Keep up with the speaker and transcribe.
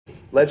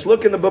Let's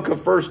look in the book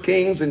of 1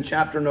 Kings in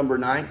chapter number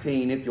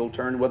 19. If you'll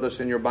turn with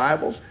us in your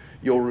Bibles,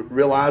 you'll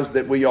realize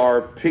that we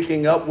are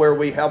picking up where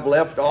we have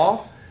left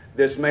off.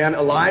 This man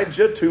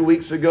Elijah, 2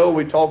 weeks ago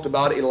we talked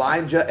about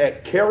Elijah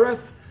at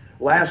Kerith.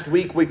 Last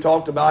week we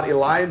talked about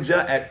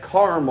Elijah at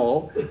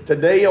Carmel.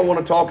 Today I want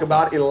to talk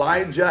about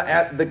Elijah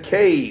at the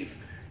cave.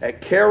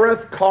 At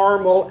Kerith,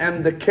 Carmel,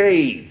 and the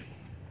cave.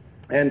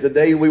 And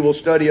today we will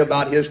study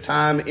about his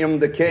time in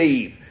the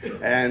cave.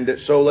 And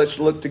so let's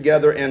look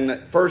together in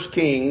 1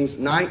 Kings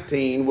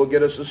 19. We'll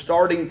get us a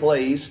starting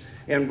place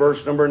in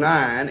verse number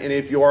 9. And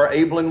if you are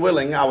able and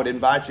willing, I would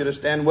invite you to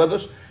stand with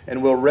us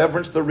and we'll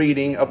reverence the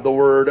reading of the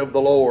word of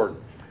the Lord.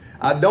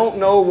 I don't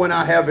know when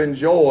I have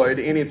enjoyed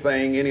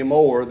anything any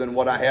more than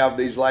what I have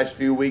these last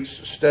few weeks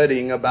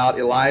studying about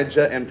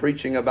Elijah and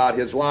preaching about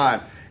his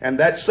life. And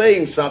that's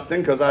saying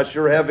something, because I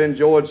sure have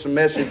enjoyed some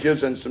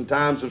messages and some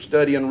times of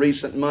study in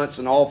recent months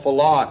an awful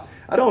lot.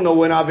 I don't know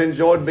when I've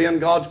enjoyed being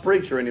God's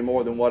preacher any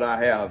more than what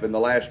I have in the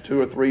last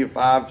 2 or 3 or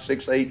 5,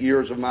 6, 8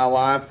 years of my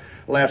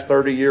life, last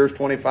 30 years,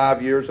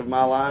 25 years of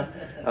my life.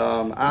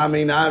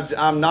 I'm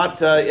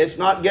not, it's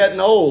not getting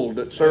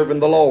old serving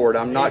the Lord.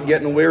 I'm not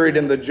getting wearied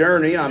in the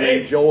journey. I'm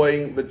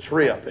enjoying the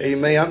trip.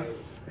 Amen.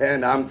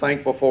 And I'm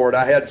thankful for it.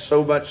 I've had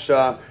so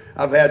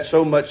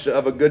much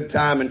of a good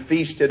time and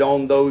feasted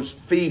on those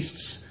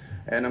feasts.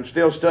 And I'm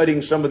still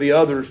studying some of the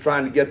others,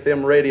 trying to get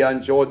them ready. I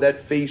enjoyed that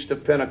feast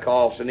of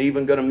Pentecost, and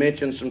even going to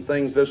mention some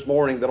things this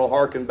morning that'll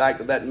harken back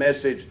to that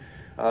message.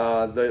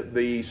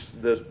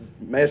 The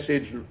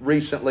message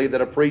recently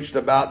that I preached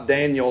about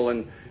Daniel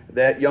and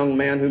that young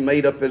man who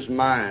made up his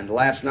mind.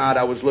 Last night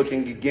I was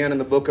looking again in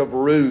the book of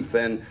Ruth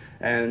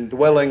and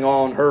dwelling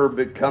on her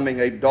becoming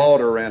a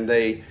daughter and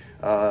a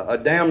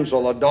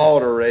damsel, a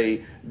daughter,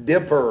 a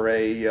dipper,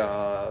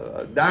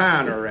 a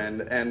diner,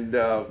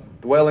 and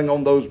dwelling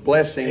on those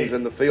blessings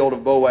in the field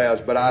of Boaz.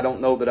 But I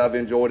don't know that I've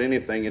enjoyed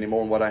anything anymore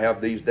than what I have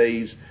these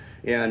days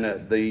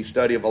in the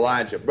study of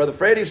Elijah. Brother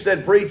Freddie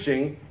said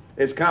preaching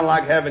is kind of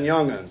like having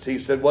young'uns. He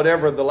said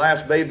whatever the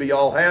last baby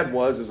y'all had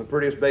is the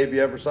prettiest baby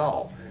you ever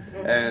saw.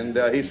 And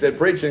he said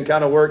preaching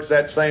kind of works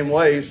that same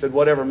way. He said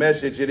whatever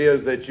message it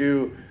is that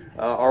you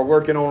are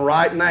working on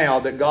right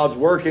now, that God's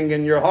working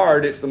in your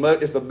heart, it's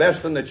the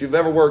best one that you've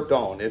ever worked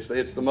on. It's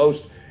the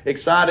most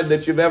excited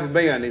that you've ever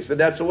been. He said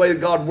that's the way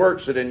God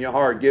works it in your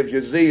heart, gives you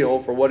zeal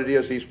for what it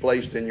is He's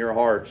placed in your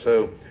heart.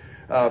 So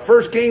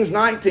 1 Kings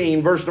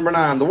 19 verse number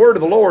 9, the word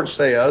of the Lord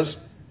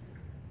says,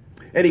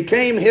 and he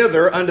came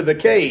hither unto a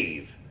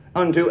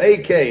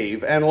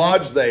cave, and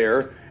lodged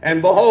there.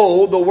 And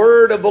behold, the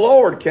word of the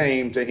Lord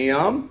came to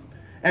him,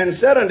 and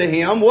said unto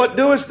him, what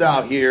doest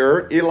thou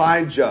here,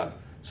 Elijah?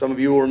 Some of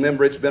you will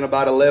remember it's been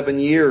about 11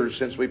 years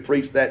since we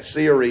preached that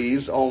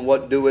series on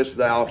what doest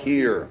thou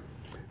here.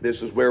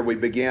 This is where we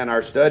began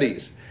our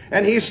studies.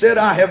 And he said,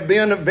 I have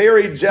been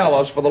very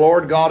jealous for the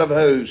Lord God of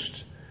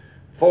hosts.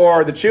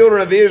 For the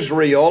children of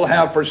Israel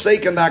have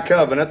forsaken thy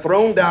covenant,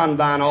 thrown down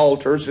thine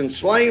altars, and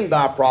slain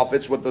thy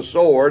prophets with the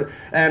sword.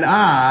 And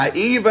I,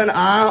 even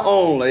I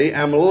only,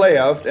 am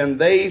left, and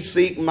they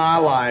seek my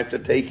life to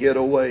take it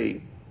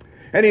away.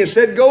 And he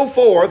said, go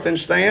forth and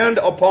stand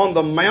upon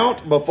the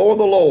mount before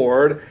the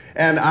Lord.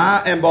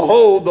 And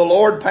behold, the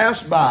Lord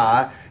passed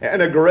by,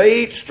 and a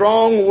great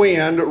strong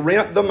wind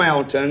rent the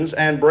mountains,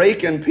 and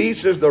brake in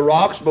pieces the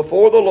rocks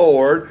before the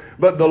Lord.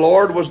 But the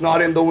Lord was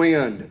not in the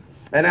wind.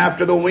 And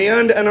after the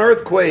wind, an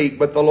earthquake,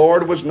 but the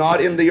Lord was not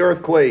in the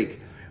earthquake.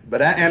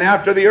 And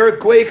after the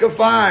earthquake, a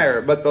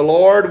fire, but the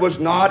Lord was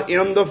not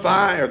in the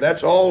fire.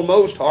 That's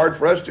almost hard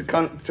for us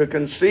to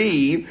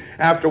conceive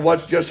after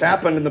what's just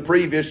happened in the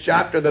previous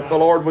chapter, that the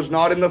Lord was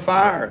not in the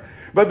fire.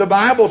 But the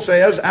Bible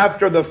says,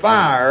 after the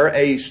fire,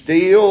 a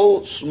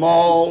still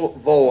small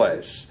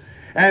voice.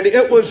 And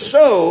it was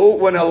so,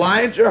 when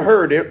Elijah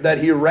heard it, that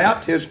he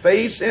wrapped his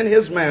face in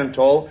his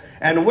mantle,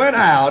 and went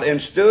out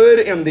and stood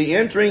in the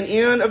entering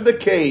in of the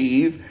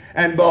cave.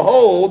 And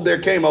behold, there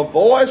came a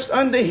voice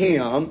unto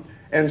him,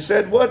 and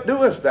said, what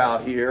doest thou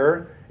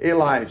here,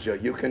 Elijah?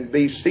 You can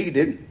be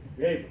seated.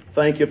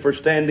 Thank you for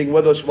standing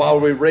with us while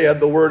we read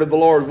the word of the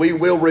Lord. We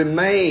will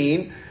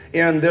remain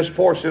in this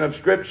portion of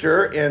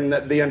Scripture in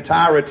the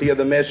entirety of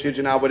the message,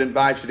 and I would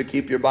invite you to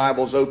keep your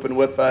Bibles open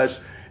with us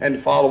and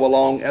follow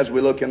along as we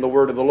look in the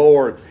word of the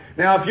Lord.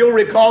 Now, if you'll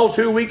recall,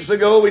 2 weeks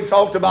ago we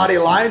talked about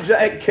Elijah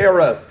at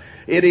Kerith.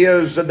 It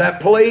is that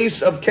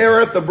place of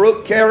Kerith, the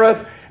brook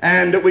Kerith,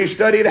 and we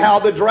studied how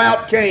the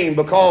drought came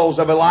because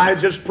of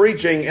Elijah's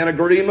preaching in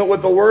agreement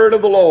with the word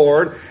of the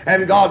Lord,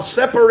 and God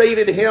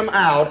separated him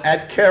out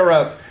at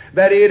Kerith.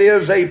 That it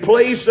is a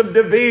place of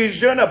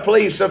division, a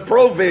place of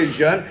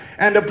provision,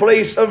 and a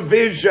place of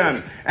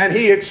vision. And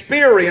he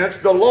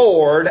experienced the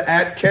Lord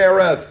at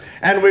Kerith.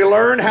 And we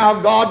learn how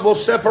God will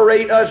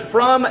separate us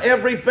from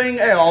everything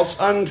else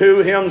unto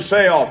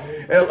himself.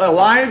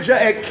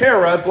 Elijah at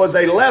Kerith was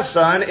a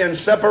lesson in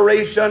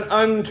separation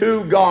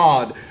unto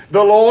God.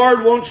 The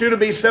Lord wants you to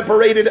be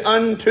separated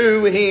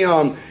unto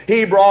Him.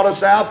 He brought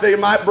us out that He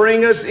might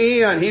bring us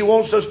in. He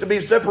wants us to be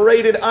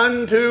separated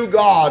unto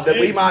God, that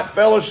we might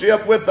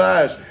fellowship with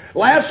us.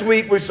 Last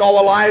week we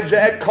saw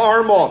Elijah at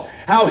Carmel,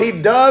 how he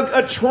dug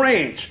a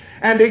trench.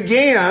 And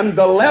again,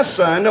 the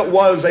lesson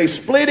was a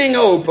splitting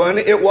open.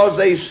 It was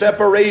a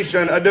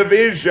separation, a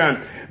division.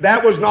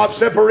 That was not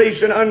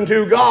separation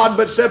unto God,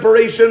 but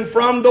separation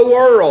from the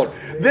world.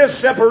 This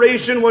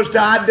separation was to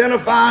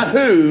identify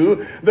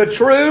who the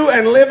true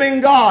and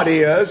living God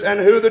is and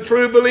who the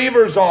true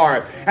believers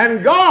are.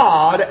 And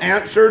God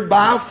answered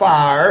by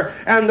fire,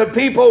 and the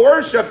people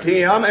worshiped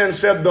him and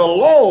said, the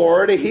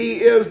Lord, he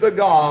is the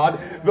God.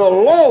 The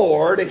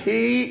Lord,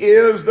 he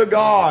is the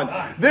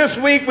God. This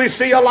week we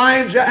see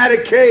Elijah at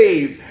a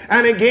cave.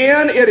 And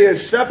again, it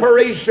is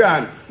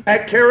separation.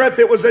 At Kerith,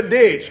 it was a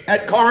ditch.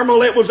 At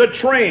Carmel, it was a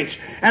trench.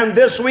 And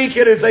this week,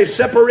 it is a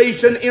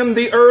separation in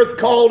the earth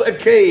called a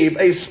cave,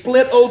 a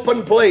split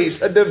open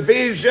place, a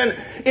division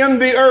in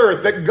the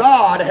earth that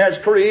God has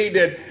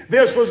created.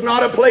 This was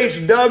not a place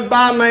dug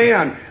by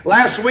man.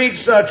 Last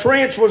week's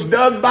trench was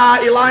dug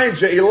by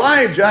Elijah.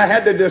 Elijah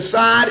had to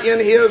decide in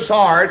his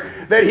heart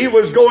that he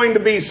was going to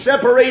be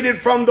separated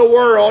from the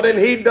world, and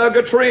he dug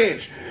a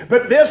trench.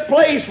 But this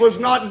place was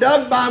not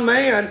dug by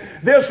man.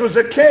 This was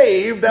a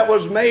cave that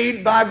was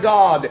made by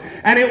God.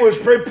 And it was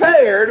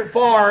prepared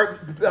for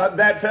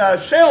that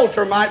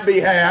shelter might be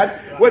had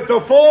with the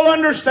full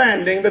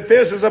understanding that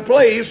this is a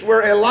place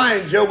where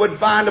Elijah would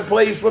find a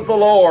place with the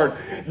Lord.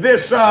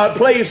 This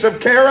place of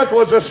Kerith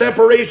was a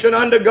separation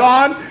unto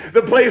God.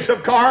 The place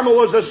of Carmel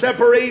was a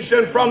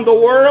separation from the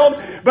world.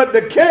 But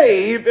the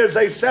cave is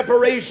a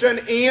separation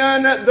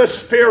in the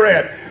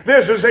Spirit.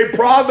 This is a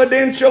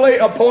providentially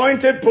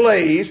appointed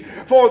place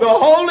for the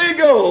Holy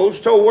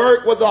Ghost to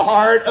work with the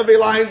heart of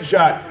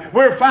Elijah.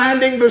 We're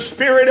finding the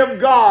Spirit of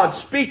God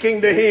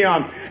speaking to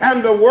him.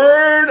 And the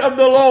word of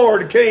the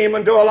Lord came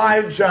unto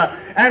Elijah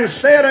and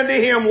said unto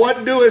him,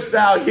 what doest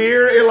thou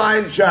here,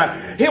 Elijah?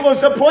 It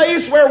was a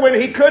place where when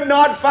he could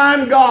not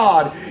find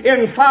God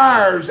in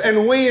fires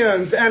and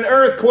winds and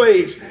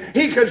earthquakes,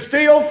 he could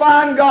still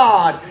find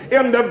God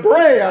in the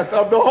breath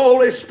of the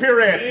Holy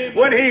Spirit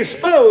when he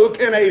spoke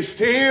in a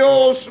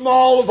still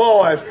small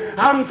voice.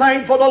 I'm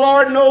thankful the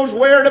Lord knows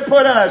where to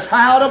put us,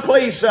 how to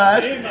place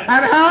us,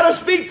 and how to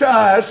speak to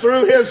us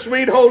through his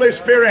sweet Holy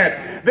Spirit.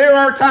 There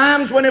are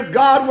times when if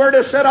God were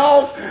to set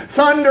off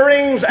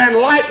thunderings and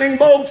lightning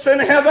bolts in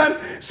heaven,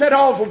 set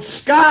off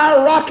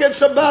sky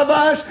rockets above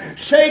us,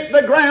 shake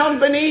the ground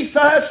beneath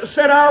us,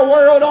 set our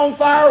world on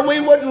fire, we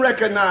wouldn't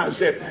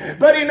recognize it.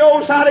 But he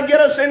knows how to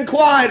get us in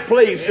quiet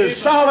places,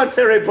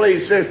 solitary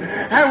places,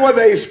 and with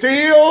a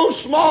still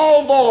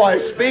small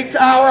voice speak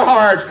to our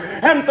hearts,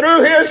 and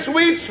through his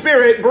sweet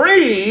Spirit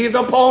breathe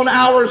upon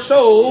our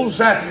souls.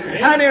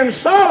 And in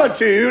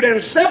solitude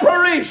and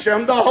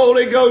separation, the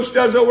Holy Ghost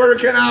does a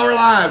work in our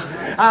lives.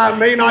 I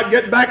may not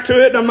get back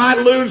to it. I might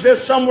lose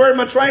this somewhere in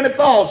my train of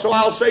thought. So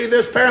I'll say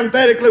this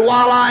parenthetically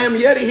while I am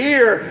yet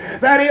here.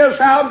 That is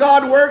how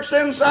God works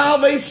in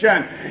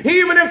salvation.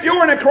 Even if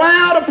you're in a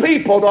crowd of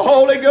people, the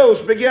Holy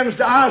Ghost begins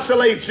to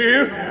isolate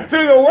you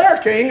through the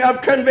working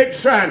of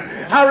conviction.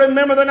 I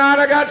remember the night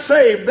I got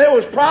saved. There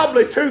was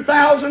probably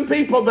 2,000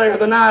 people there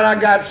the night I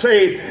got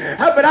saved.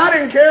 But I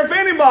didn't care if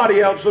anybody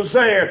else was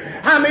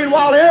there. I mean,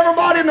 while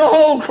everybody in the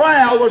whole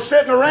crowd was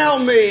sitting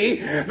around me,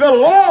 the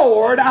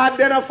Lord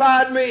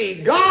identified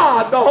me.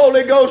 God, the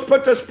Holy Ghost,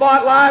 put the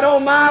spotlight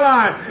on my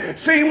life.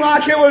 Seemed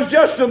like it was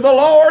just the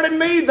Lord and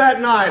me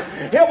that night.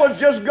 It was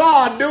just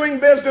God doing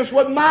business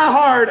with my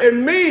heart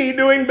and me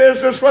doing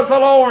business with the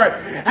Lord.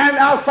 And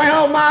I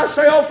found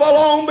myself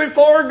alone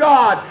before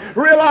God,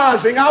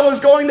 realizing I was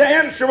going to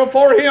answer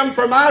before him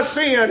for my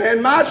sin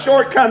and my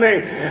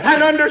shortcoming,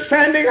 and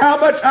understanding how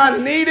much I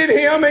needed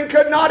him and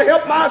could not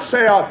help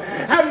myself.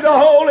 And the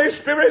Holy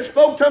Spirit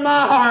spoke to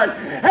my heart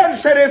and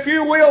said, if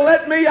you will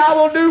let me, I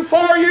will do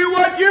for you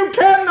what you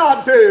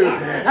cannot do.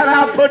 And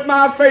I put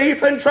my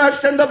faith and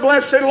trust in the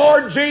blessed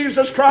Lord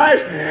Jesus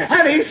Christ,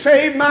 and he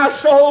saved my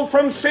soul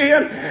from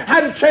sin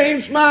and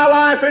changed my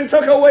life and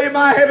took away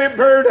my heavy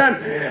burden.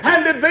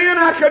 And then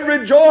I could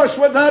rejoice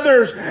with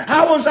others.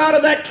 I was out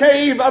of that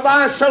cave of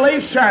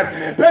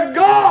isolation, but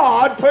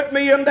God put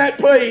me in that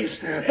place.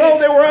 Though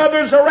there were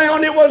others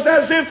around, it was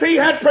as if he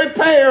had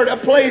prepared a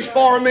place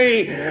for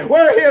me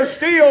where his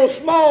still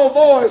small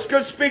voice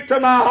could speak to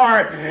my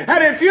heart.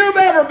 And if you've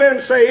ever been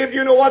saved,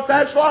 you know what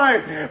that's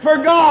like. For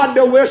God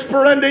to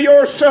whisper into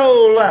your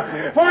soul,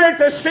 for it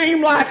to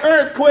seem like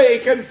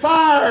earthquake and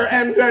fire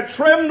and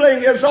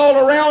trembling is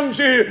all around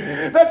you,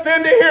 but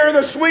then to hear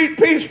the sweet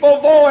peaceful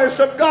voice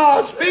of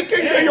God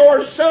speaking to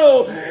your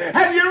soul,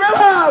 and you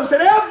realize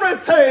that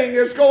everything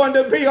is going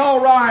to be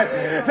all right,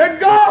 that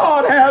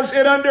God has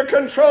it under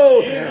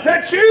control,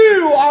 that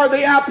you are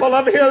the apple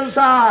of his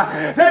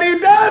eye, that he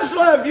does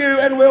love you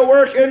and will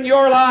work in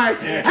your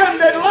life, and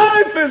that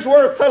life is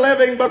worth the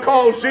living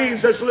because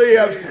Jesus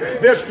lives.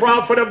 This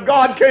prophet of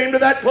God came to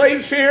that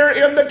place here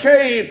in the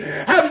cave,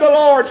 and the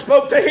Lord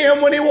spoke to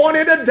him when he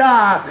wanted to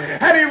die,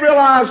 and he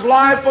realized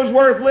life was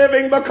worth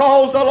living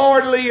because the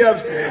Lord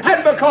lives,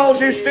 and because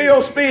he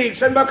still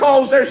speaks, and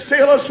because there's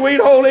still a sweet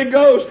Holy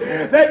Ghost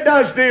that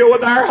does deal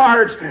with our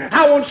hearts.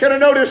 I want you to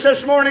notice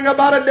this morning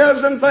about a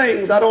dozen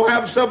things. I don't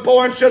have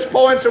sub-points, just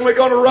points, and we're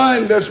going to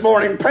run this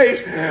morning.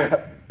 Pace.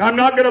 I'm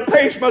not going to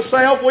pace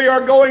myself. We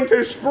are going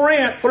to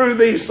sprint through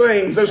these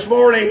things this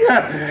morning.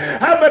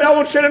 But I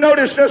want you to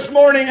notice this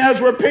morning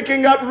as we're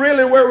picking up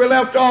really where we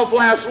left off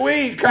last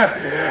week,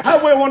 I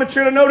wanted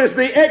you to notice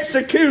the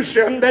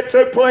execution that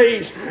took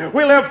place.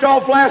 We left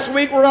off last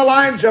week where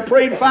Elijah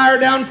prayed fire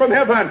down from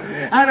heaven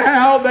and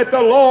how that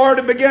the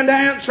Lord began to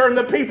answer, and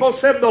the people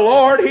said, the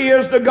Lord, He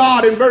is the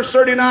God, in verse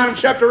 39 of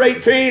chapter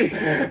 18.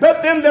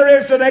 But then there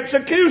is an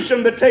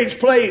execution that takes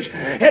place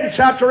in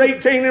chapter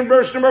 18 in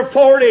verse number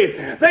 40.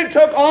 They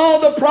took all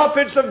the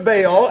prophets of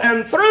Baal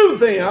and threw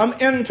them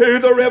into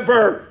the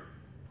river.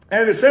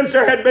 And since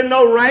there had been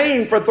no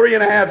rain for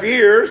 3.5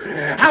 years,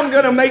 I'm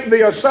going to make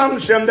the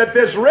assumption that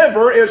this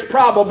river is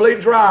probably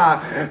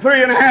dry.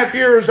 3.5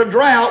 years of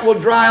drought will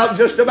dry out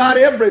just about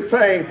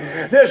everything.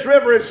 This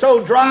river is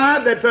so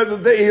dry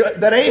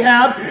that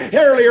Ahab,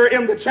 earlier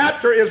in the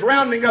chapter, is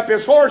rounding up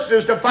his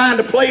horses to find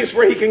a place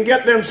where he can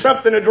get them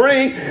something to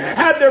drink.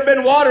 Had there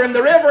been water in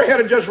the river, he'd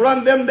have just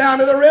run them down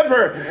to the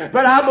river.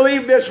 But I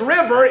believe this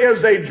river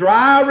is a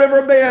dry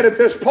riverbed at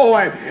this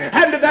point.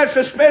 And that's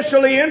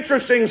especially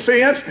interesting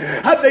since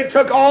they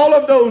took all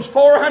of those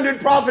 400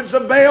 prophets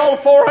of Baal,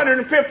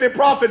 450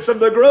 prophets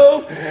of the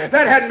grove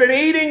that had been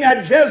eating at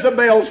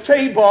Jezebel's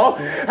table.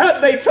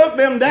 They took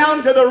them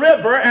down to the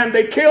river and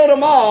they killed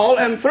them all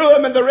and threw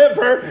them in the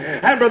river.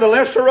 And Brother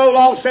Lester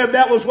Roloff said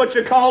that was what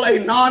you call a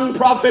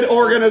non-profit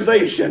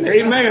organization.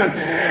 Amen.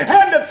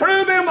 And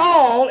threw them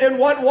all in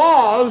what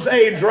was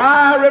a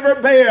dry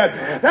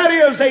riverbed. That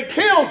is, they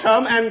killed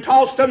them and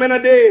tossed them in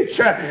a ditch.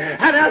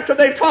 And after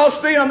they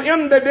tossed them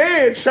in the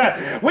ditch,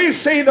 we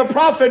see the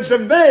prophets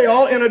of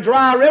Baal in a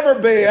dry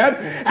riverbed,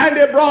 and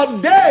it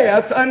brought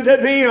death unto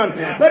them.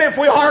 But if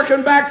we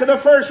hearken back to the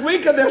first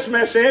week of this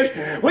message,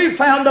 we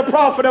found the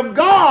prophet of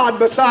God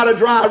beside a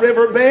dry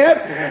riverbed,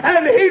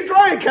 and he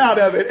drank out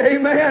of it.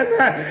 Amen.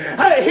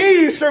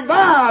 He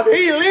survived.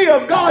 He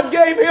lived. God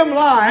gave him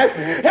life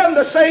in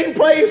the same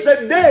place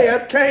that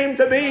death came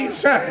to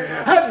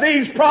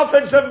these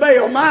prophets of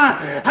Baal.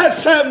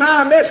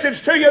 My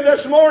message to you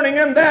this morning,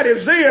 and that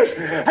is this.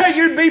 Hey,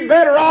 you'd be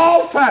better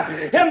off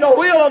in the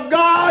will of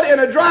God in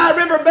a dry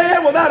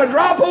riverbed without a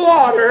drop of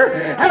water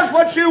as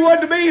what you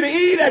would be to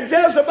eat at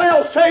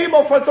Jezebel's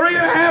table for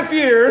 3.5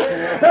 years,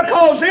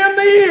 because in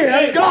the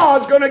end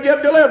God's going to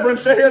give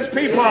deliverance to His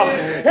people.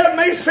 It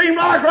may seem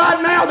like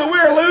right now that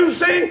we're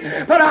losing,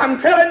 but I'm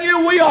telling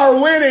you we are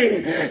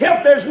winning.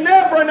 If there's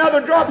never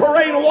another drop of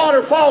rain or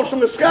water falls from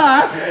the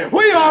sky,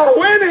 we are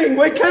winning.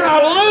 We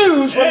cannot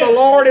lose when the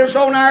Lord is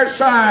on our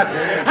side.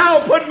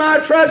 I'll put my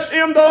trust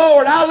in the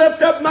Lord. I'll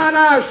lift up mine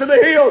eyes to the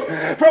hills,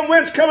 from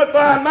whence cometh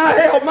my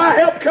help. My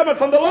help cometh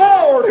from the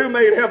Lord who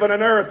made heaven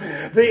and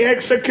earth. The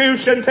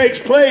execution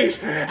takes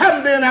place,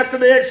 and then after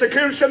the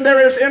execution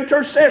there is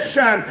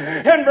intercession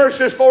in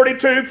verses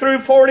 42 through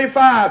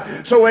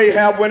 45. So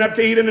Ahab went up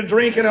to eat and to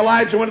drink, and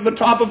Elijah went to the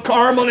top of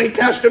Carmel, and he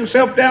cast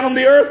himself down on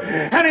the earth,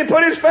 and he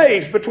put his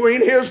face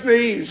between his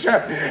knees,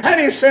 and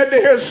he said to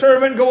his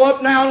servant, go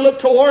up now and look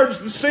towards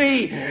the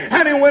sea.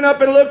 And he went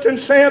up and looked and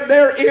said,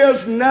 there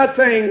is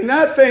nothing.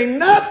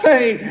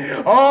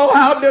 Oh,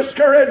 how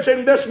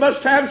discouraging this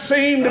must have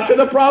seemed to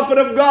the prophet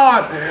of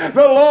God.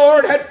 The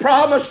Lord had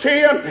promised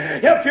him,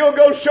 if you'll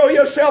go show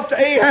yourself to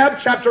Ahab,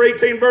 chapter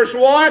 18 verse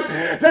 1,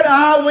 that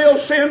I will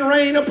send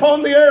rain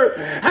upon the earth.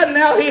 And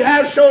now he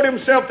has showed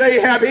himself to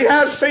Ahab. He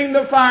has seen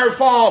the fire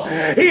fall.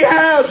 He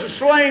has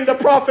slain the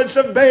prophets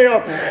of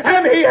Baal,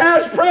 and he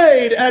has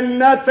prayed, and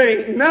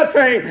nothing.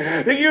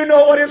 Do you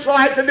know what it's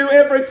like to do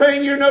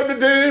everything you know to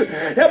do,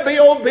 to be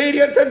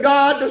obedient to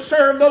God, to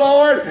serve the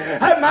Lord,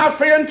 and my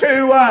friend,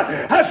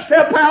 to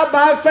step out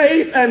by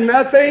faith and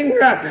nothing,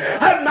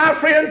 and my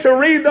friend, to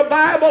read the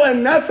Bible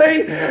and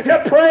nothing,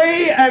 to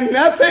pray and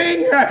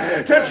nothing,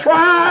 to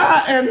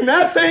try and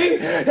nothing,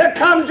 to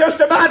come just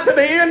about to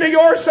the end of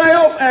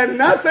yourself and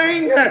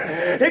nothing.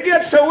 It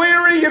gets so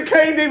weary you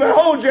can't even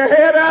hold your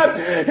head up.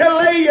 You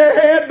lay your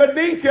head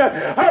beneath you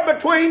or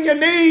between your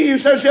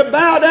knees as you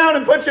bow down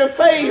and put your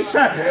face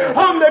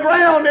on the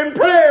ground in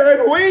prayer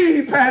and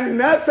weep and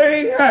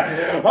nothing.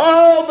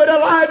 Oh, but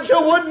Elijah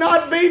would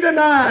not be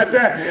denied.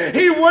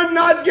 He would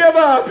not give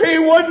up. He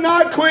would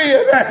not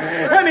quit.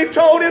 And he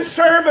told his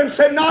servant,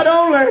 said, not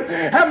only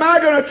am I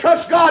going to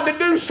trust God to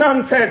do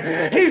something,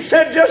 he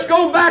said, just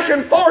go back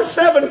and forth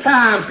 7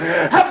 times.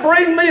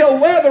 Bring me a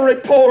weather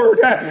report.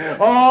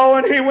 Oh,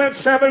 and he went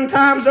 7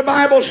 times, the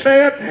Bible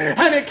said,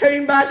 and he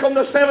came back on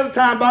the 7th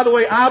time. By the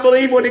way, I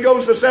believe when he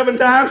goes to 7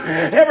 times,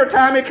 every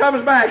time he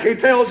comes back, he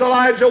tells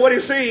Elijah what he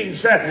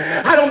sees.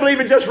 I don't believe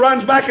he just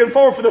runs back and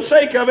forth for the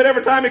sake of it.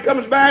 Every time he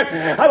comes back,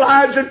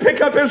 Elijah would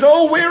pick up his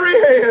old weary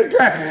head,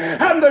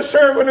 and the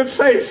servant would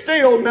say,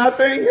 still nothing.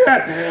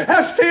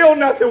 nothing. Still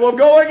nothing. Well,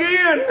 go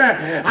again.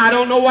 I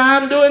don't know why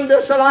I'm doing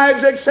this,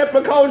 Elijah, except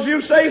because you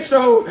say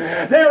so.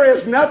 There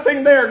is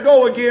nothing there.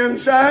 Go again,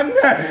 son.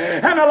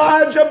 And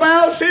Elijah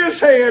bows his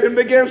head and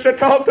begins to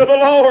talk to the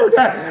Lord.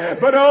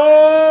 But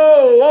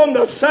on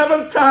the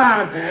seventh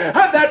time,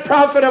 that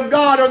prophet of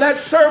God or that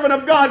servant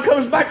of God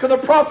comes back to the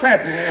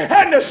prophet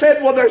and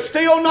said, well, there's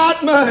still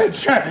not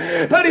much.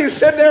 But he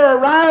said, there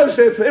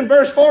ariseth, in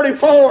verse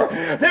 44,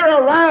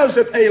 there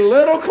ariseth a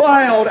little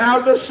cloud out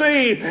of the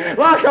sea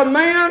like a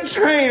man's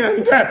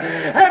hand.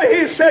 And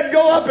he said,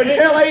 go up and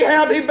tell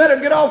Ahab he better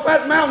get off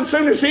that mountain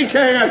soon as he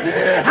can.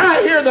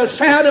 I hear the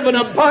sound of an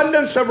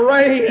abundance of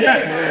rain.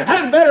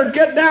 And better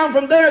get down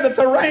from there that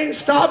the rain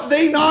stop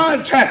thee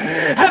not.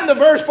 And the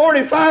verse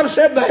 45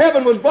 said the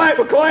heaven was black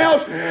with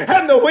clouds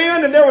and the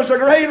wind, and there was a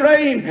great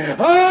rain.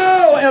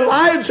 Oh,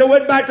 Elijah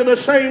went back to the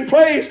same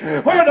place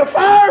where the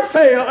fire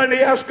fell, and he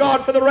asked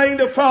God for the rain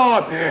to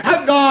fall.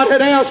 And God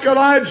had asked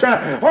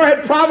Elijah, or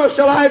had promised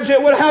Elijah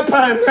it would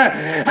happen.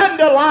 And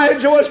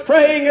Elijah was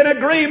praying in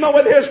agreement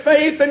with his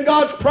faith in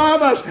God's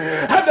promise.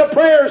 And the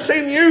prayer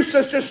seemed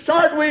useless to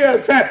start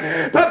with,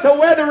 but the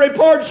weather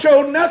report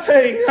showed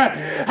nothing.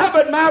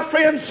 But my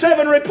friend,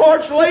 7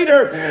 reports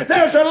later,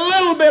 there's a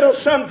little bit of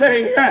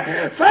something.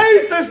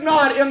 Faith is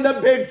not in the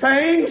big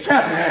things.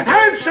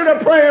 Answer to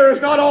prayer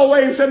is not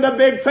always in the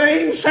big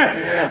things.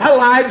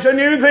 Elijah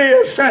knew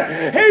this.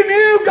 He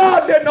knew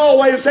God didn't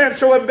always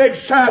answer with big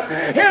stuff.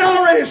 He'd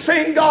already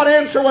seen God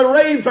answer with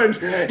ravens.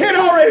 He'd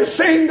already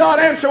seen God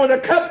answer with a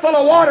cup full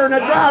of water in a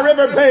dry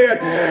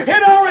riverbed.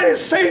 He'd already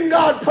seen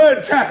God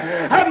put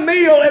a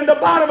meal in the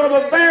bottom of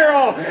a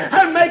barrel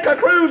and make a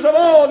cruse of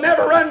oil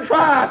never run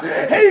dry.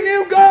 He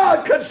knew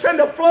God could send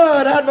a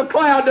flood out of a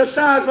cloud the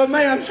size of a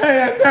man's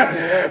hand.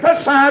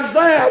 Besides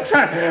that,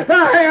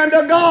 the hand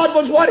of God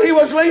was what he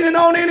was leaning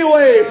on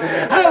anyway.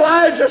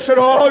 Elijah said,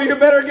 oh, you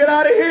better get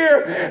out of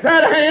here.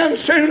 That hand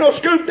soon will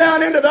scoop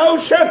down into the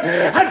ocean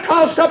and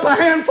toss up a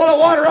handful of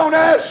water on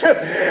us.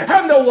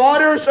 And the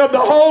waters of the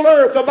whole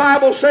earth, the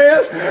Bible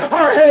says,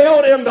 are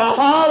held in the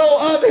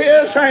hollow of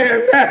his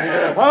hand.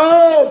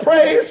 Oh,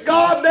 praise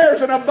God,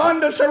 there's an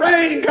abundance of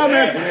rain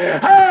coming.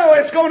 Oh,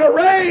 it's going to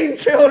rain,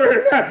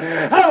 children.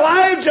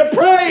 Elijah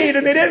prayed,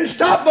 and he didn't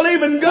stop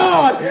believing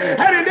God,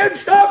 and he didn't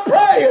stop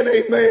praying.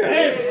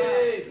 Amen.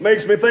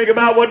 Makes me think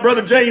about what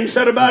Brother James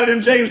said about it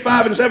in James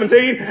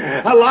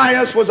 5:17.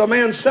 Elias was a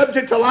man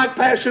subject to like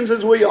passions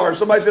as we are.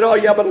 Somebody said, oh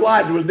yeah, but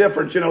Elijah was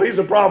different. You know, he's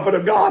a prophet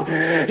of God.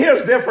 He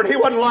was different. He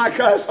wasn't like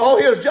us. Oh,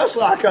 he was just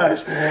like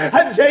us.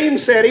 And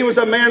James said he was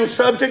a man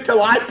subject to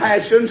like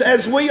passions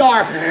as we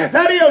are.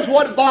 That is,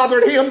 what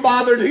bothered him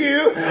bothered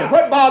you.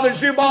 What bothers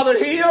you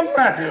bothered him.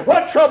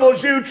 What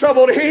troubles you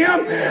troubled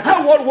him.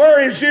 What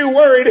worries you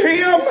worried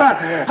him.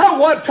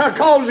 What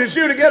causes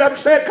you to get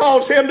upset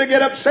caused him to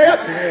get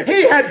upset.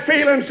 He had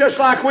feelings just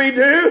like we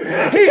do.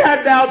 He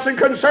had doubts and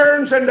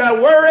concerns and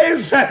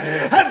worries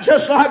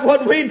just like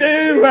what we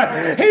do.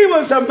 He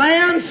was a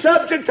man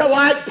subject to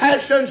like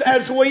passions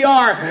as we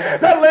are.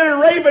 But Leonard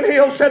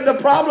Ravenhill said the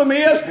problem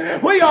is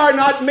we are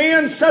not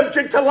men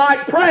subject to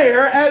like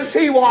prayer as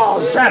he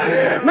was.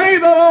 May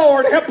the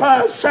Lord help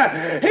us.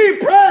 He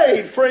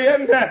prayed,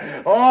 friend.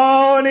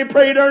 Oh, and he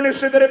prayed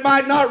earnestly that it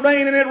might not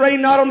rain, and it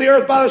rained not on the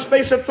earth by the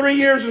space of 3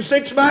 years and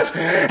 6 months.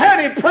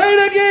 And he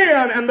prayed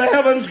again, and the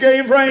heavens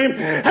gave rain,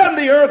 and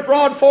the earth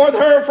brought forth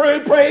her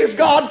fruit. Praise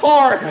God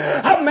for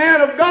a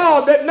man of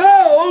God that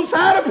knows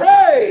how to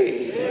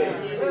pray.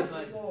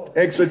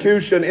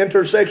 Execution,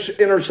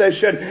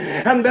 intercession,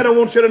 and then I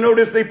want you to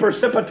notice the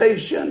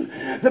precipitation.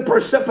 The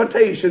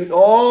precipitation.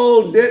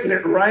 Oh, didn't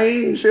it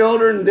rain,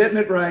 children? Didn't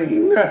it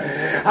rain?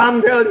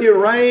 I'm telling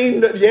you,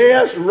 rain.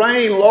 Yes,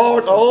 rain,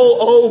 Lord.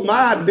 Oh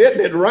my,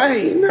 didn't it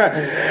rain?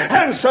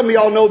 And some of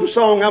y'all know the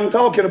song I'm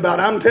talking about.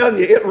 I'm telling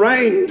you, it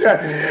rained.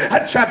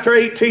 At chapter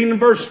 18,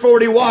 verse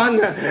 41,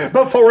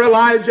 before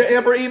Elijah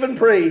ever even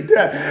prayed,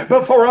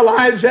 before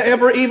Elijah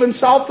ever even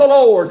sought the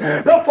Lord,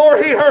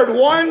 before he heard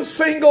one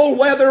single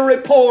weather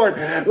report,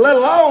 let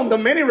alone the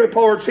many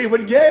reports he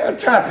would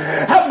get.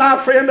 My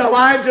friend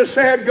Elijah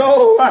said,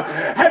 go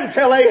and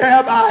tell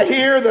Ahab, I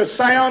hear the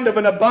sound of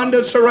an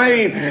abundance of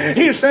rain.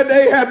 He said,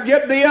 Ahab,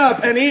 get thee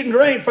up and eat and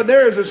drink, for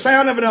there is a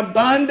sound of an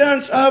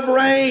abundance of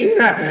rain.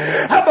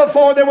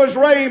 Before there was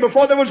rain,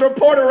 before there was a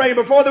report of rain,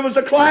 before there was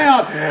a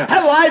cloud,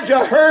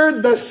 Elijah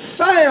heard the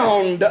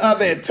sound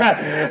of it.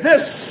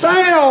 This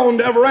sound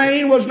of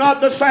rain was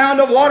not the sound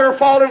of water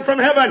falling from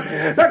heaven,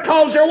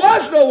 because there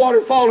was no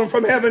water falling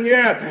from heaven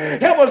yet.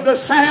 It was the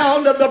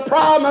sound of the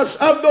promise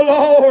of the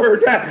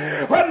Lord.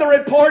 When the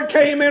report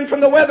came in from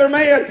the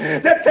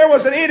weatherman that there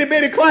was an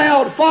itty-bitty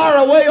cloud far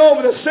away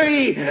over the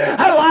sea,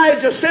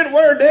 Elijah sent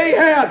word to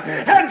Ahab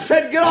and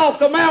said, get off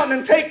the mountain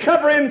and take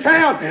cover in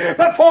town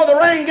before the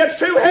rain gets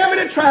too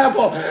heavy to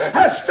travel.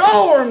 A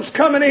storm's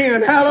coming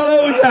in.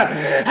 Hallelujah.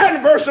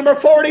 And verse number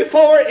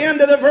 44,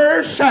 into the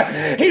verse,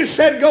 he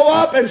said, go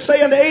up and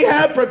say unto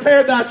Ahab,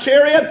 prepare thy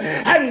chariot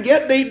and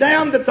get thee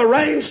down that the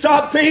rain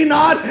stop thee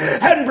not.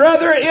 And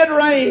brother, year it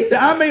rained.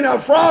 I mean, a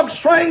frog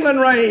strangling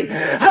rain.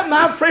 And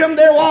my friend,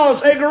 there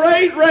was a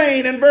great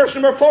rain in verse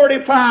number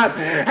 45.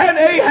 And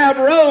Ahab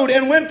rode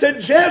and went to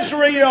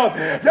Jezreel.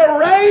 The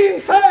rain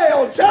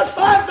fell just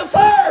like the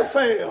fire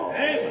fell.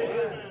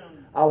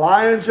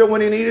 Elijah,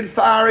 when he needed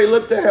fire, he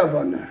looked to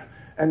heaven,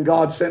 and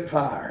God sent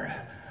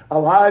fire.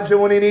 Elijah,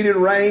 when he needed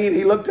rain,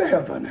 he looked to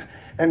heaven,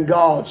 and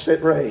God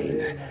sent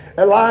rain.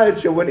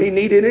 Elijah, when he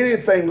needed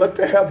anything, looked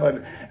to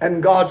heaven,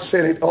 and God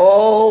sent it.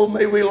 Oh,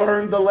 may we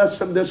learn the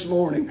lesson this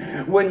morning.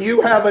 When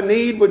you have a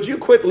need, would you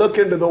quit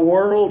looking to the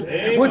world?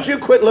 Amen. Would you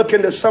quit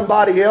looking to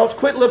somebody else?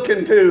 Quit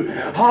looking to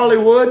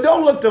Hollywood.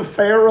 Don't look to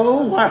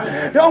Pharaoh.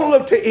 Don't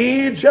look to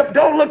Egypt.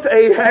 Don't look to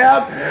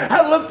Ahab.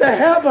 I look to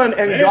heaven,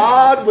 and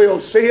God will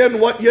send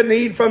what you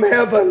need from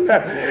heaven.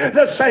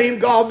 The same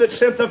God that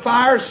sent the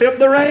fire sent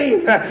the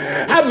rain.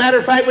 As a matter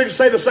of fact, we can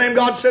say the same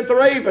God sent the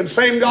raven,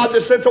 same God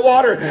that sent the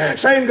water,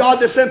 same God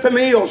that sent the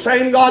meal,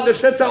 same God that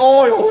sent the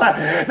oil,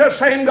 the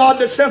same God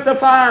that sent the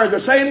fire, the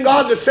same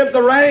God that sent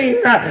the rain.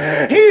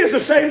 He is the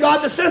same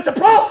God that sent the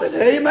prophet.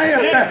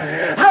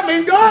 Amen. I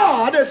mean,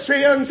 God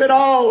sends it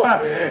all.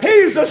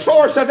 He's the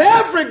source of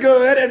every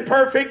good and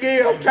perfect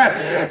gift.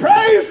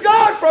 Praise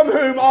God, from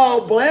whom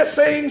all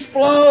blessings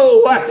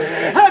flow.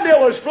 And it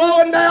was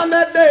flowing down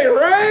that day,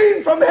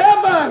 rain from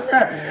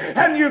heaven.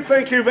 And you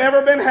think you've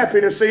ever been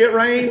happy to see it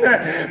rain?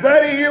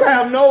 Buddy, you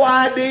have no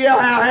idea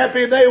how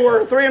happy they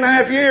were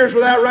 3.5 years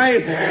without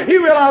rain.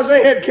 You realize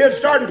they had kids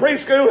starting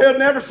preschool who had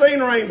never seen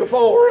rain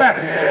before.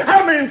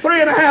 I mean,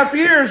 3.5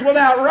 years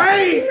without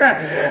rain.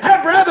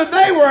 Brother,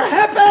 they were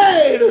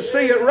happy to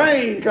see it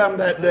rain come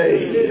that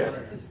day.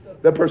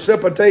 The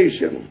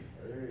precipitation.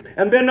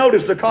 And then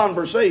notice the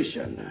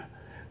conversation.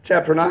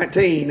 Chapter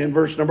 19 in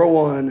verse number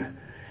 1.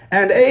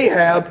 And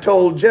Ahab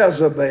told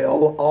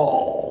Jezebel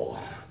all.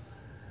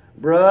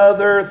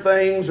 Brother,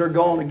 things are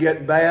going to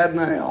get bad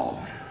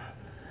now.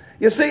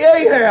 You see,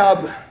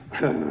 Ahab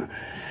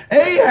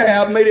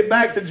made it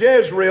back to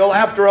Jezreel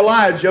after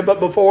Elijah,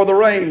 but before the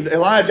rain.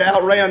 Elijah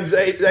outran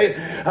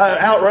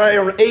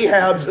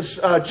Ahab's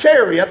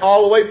chariot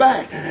all the way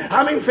back.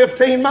 I mean,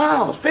 15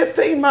 miles.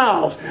 15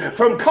 miles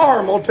from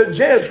Carmel to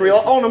Jezreel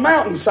on a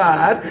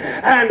mountainside.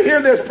 And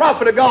here this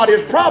prophet of God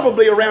is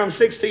probably around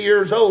 60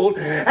 years old.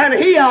 And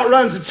he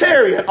outruns the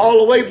chariot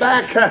all the way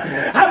back.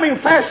 I mean,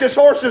 fastest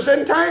horses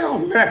in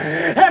town.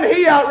 And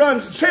he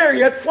outruns the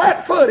chariot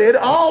flat-footed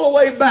all the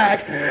way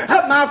back,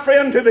 my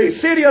friend, to the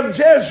city of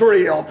Jezreel.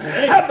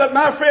 But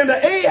my friend,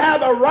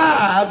 Ahab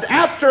arrived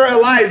after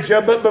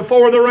Elijah, but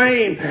before the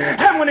rain.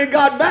 And when he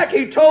got back,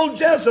 he told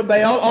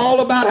Jezebel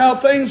all about how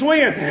things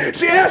went.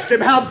 She asked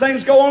him how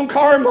things go on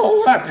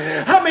Carmel.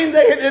 I mean,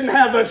 they didn't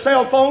have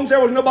cell phones.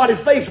 There was nobody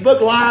Facebook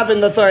Live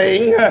in the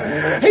thing.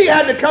 He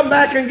had to come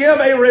back and give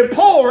a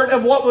report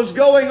of what was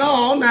going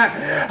on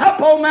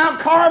up on Mount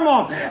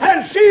Carmel.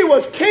 And she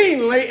was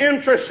keenly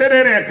interested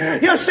in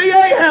it. You see,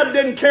 Ahab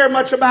didn't care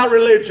much about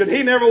religion.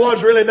 He never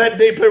was really that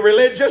deeply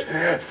religious.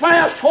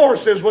 Fast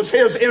horses was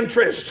his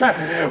interest.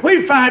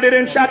 We find it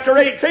in chapter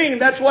 18.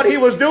 That's what he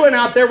was doing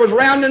out there, was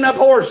rounding up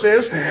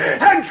horses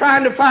and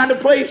trying to find a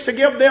place to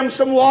give them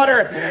some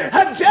water.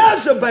 And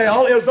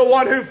Jezebel is the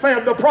one who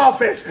fed the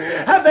prophets.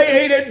 And they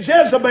ate at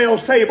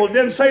Jezebel's table.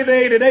 Didn't say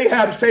they ate at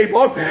Ahab's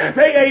table.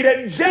 They ate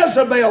at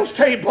Jezebel's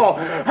table.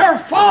 Her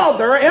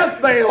father,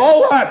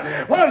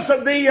 Ethbaal, was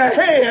the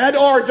head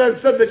or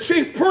the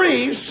chief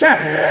priest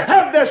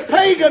of this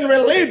pagan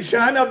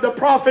religion of the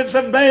prophets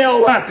of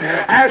Baal.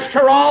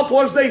 Ashtaroth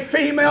was the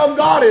female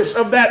goddess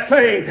of that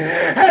thing.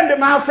 And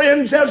my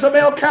friend,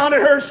 Jezebel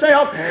counted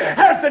herself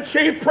as the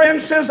chief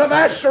princess of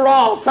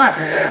Ashtaroth.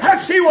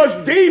 She was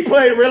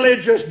deeply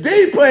religious,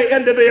 deeply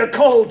into the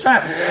occult,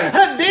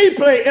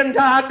 deeply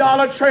into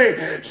idolatry.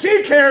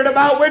 She cared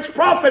about which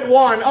prophet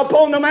won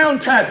upon the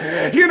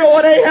mountain. You know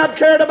what Ahab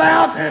cared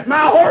about?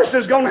 My horse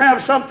is going to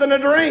have something to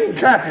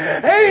drink.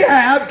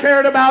 Ahab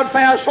cared about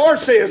fast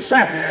horses.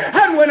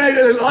 And when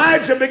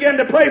Elijah began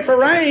to pray for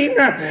rain,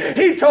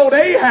 he told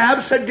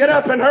Ahab, said, get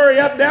up and hurry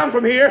up down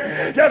from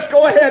here. Just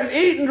go ahead and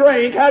eat and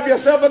drink. Have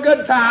yourself a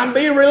good time.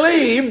 Be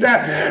relieved.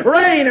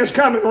 Rain is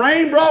coming.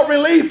 Rain brought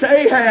relief to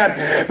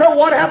Ahab. But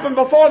what happened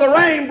before the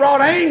rain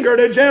brought anger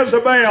to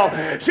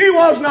Jezebel. She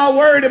was not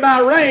worried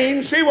about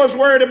rain. She was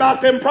worried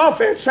about them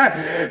prophets.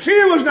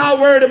 She was not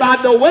worried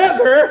about the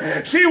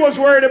weather. She was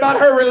worried about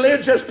her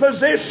religious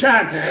position.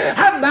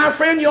 And my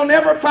friend, you'll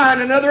never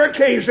find another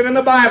occasion in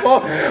the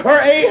Bible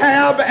where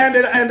Ahab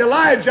and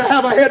Elijah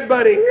have a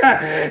headbutting.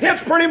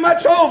 It's pretty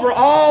much over.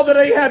 All that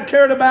Ahab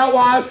cared about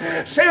was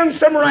send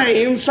some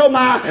rain so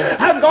my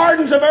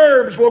gardens of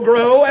herbs will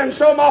grow and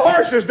so my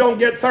horses don't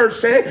get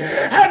thirsty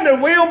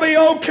and we'll be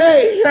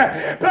okay.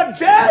 But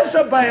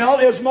Jezebel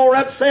is more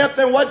upset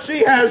than what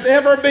she has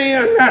ever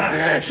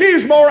been.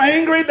 She's more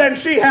angry than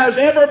she has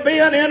ever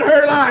been in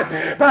her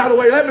life. By the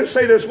way, let me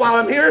say this while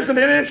I'm here. Isn't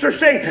it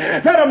interesting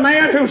that a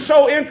man who's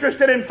so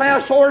interested in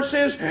fast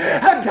horses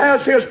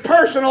has his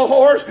personal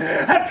horse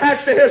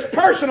attached to his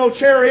personal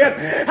chariot,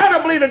 and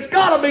I believe it's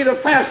got to be the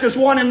fastest fastest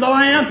one in the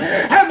land.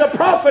 And the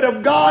prophet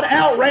of God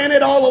outran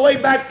it all the way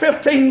back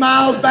 15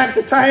 miles back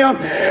to town.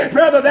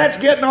 Brother, that's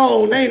getting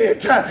on, ain't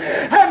it?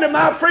 And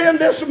my friend,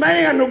 this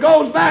man who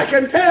goes back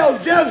and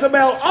tells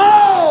Jezebel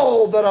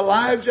all that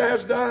Elijah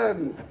has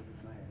done.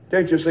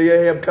 Can't you see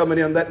Ahab coming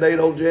in that day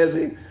to old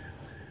Jezzy?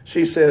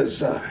 She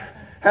says,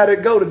 how'd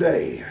it go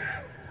today?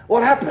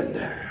 What happened?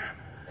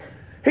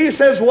 He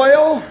says,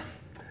 well,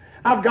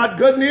 I've got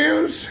good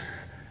news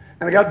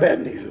and I got bad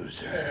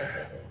news.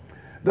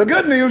 The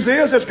good news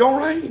is it's going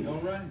to rain.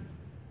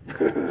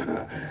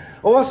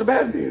 Well, what's the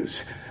bad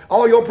news?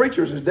 All your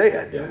preachers is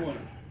dead.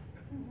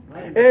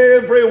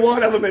 Every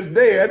one of them is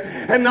dead.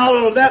 And not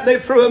only that, they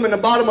threw them in the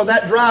bottom of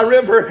that dry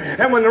river.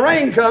 And when the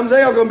rain comes,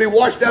 they are going to be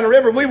washed down the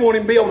river. We won't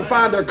even be able to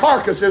find their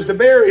carcasses to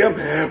bury them.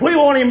 We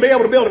won't even be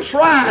able to build a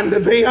shrine to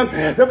them.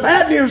 The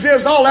bad news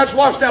is all that's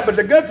washed out. But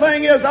the good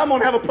thing is I'm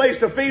going to have a place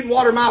to feed and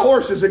water my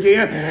horses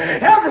again.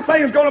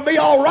 Everything's going to be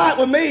all right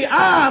with me.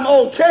 I'm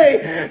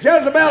okay.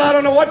 Jezebel, I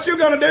don't know what you're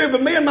going to do,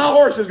 but me and my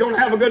horse is going to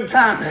have a good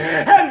time.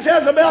 And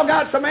Jezebel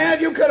got so mad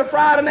you could have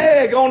fried an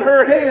egg on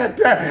her head.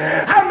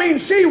 I mean,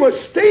 she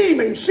was steaming.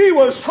 She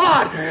was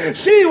hot.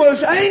 She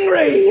was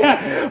angry.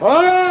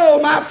 Oh,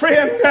 my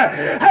friend,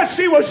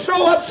 she was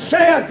so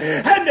upset.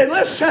 And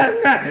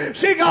listen,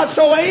 she got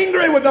so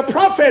angry with the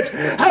prophets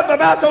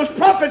about those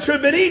prophets who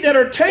had been eating at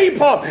her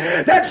table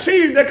that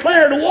she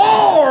declared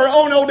war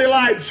on old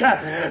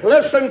Elijah.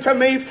 Listen to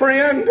me,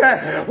 friend.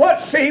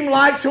 What seemed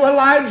like to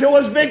Elijah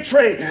was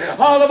victory.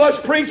 All of us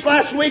preached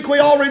last week. We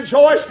all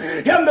rejoiced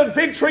in the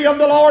victory of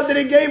the Lord that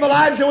he gave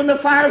Elijah when the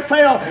fire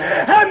fell.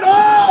 And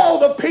all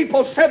the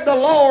people said, the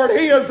Lord,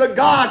 he is the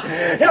God.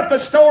 If the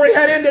story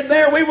had ended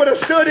there, we would have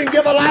stood and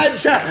give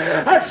Elijah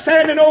a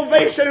standing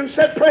ovation and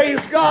said,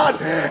 praise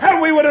God.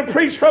 And we would have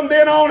preached from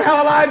then on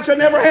how Elijah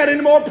never had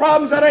any more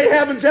problems than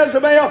Ahab and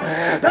Jezebel.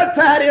 But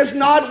that is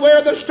not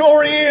where the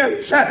story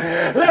ends.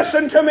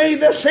 Listen to me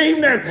this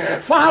evening.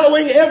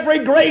 Following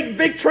every great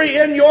victory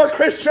in your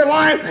Christian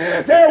life,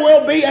 there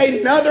will be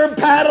another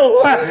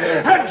battle.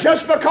 And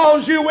just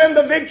because you win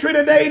the victory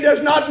today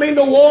does not mean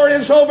the war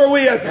is over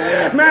with.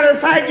 Matter of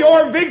fact,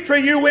 your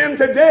victory you win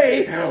today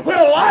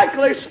will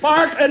likely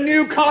spark a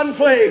new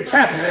conflict.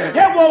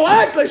 It will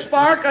likely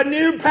spark a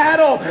new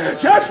battle.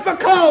 Just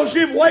because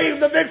you've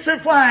waved the victory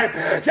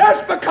flag,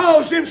 just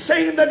because you've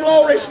seen the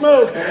glory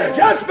smoke,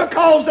 just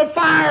because the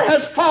fire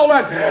has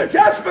fallen,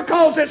 just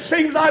because it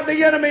seems like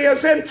the enemy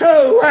is in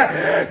tow,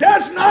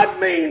 does not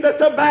mean that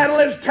the battle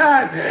is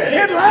done.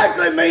 It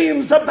likely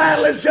means the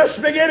battle is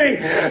just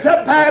beginning.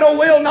 The battle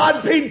will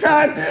not be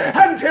done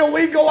until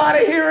we go out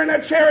of here in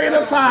a chariot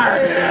of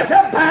fire.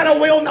 The battle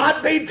will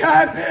not be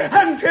done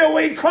until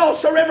we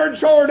cross the river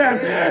Jordan.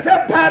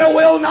 The battle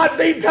will not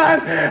be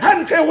done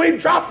until we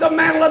drop the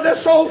mantle of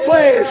this old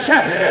flesh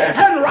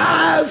and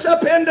rise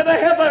up into the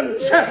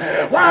heavens.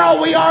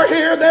 While we are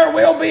here, there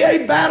will be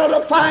a battle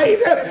to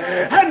fight.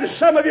 And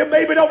some of you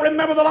maybe don't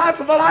remember the life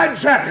of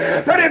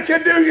Elijah, but if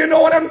you do, you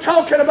know what I'm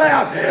talking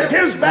about.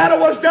 His battle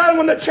was done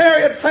when the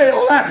chariot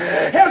fell.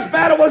 His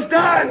battle was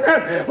done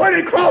when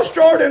he crossed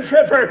Jordan's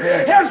river.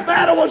 His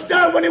battle was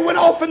done when he went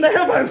off in the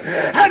heavens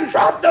and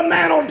dropped the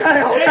mantle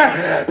down.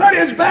 But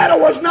his battle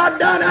was not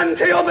done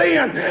until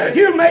then.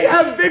 You may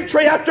have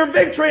victory after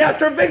victory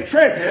after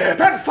victory,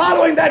 but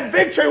following that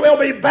victory will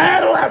be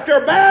battle after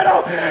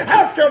battle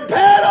after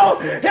battle.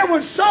 It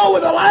was so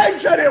with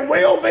Elijah, and it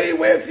will be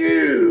with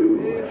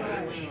you.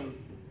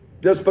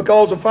 Just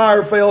because the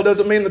fire fell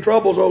doesn't mean the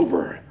trouble's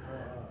over.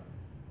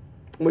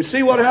 We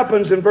see what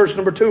happens in verse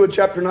number 2 of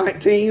chapter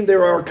 19.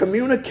 There are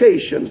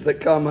communications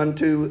that come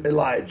unto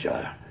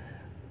Elijah.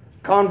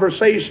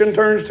 Conversation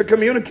turns to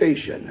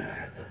communication.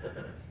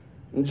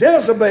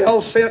 Jezebel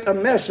sent a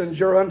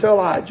messenger unto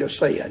Elijah,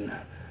 saying,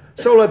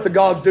 so let the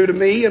gods do to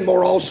me, and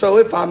more also,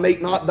 if I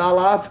make not thy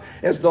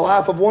life as the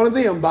life of one of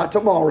them by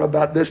tomorrow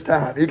about this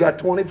time. You got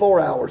 24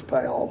 hours,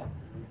 pal.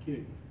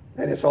 And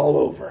it's all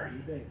over.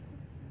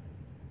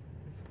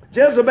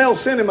 Jezebel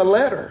sent him a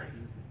letter.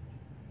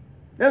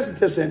 Isn't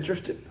this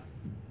interesting?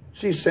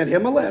 She sent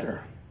him a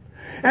letter.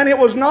 And it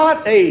was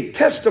not a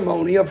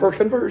testimony of her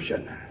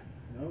conversion,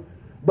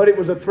 but it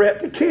was a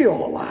threat to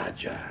kill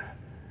Elijah.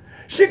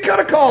 She could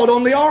have called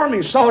on the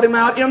army, sought him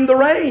out in the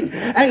rain,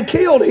 and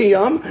killed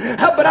him.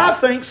 But I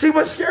think she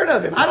was scared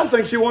of him. I don't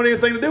think she wanted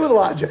anything to do with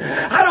Elijah.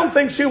 I don't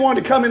think she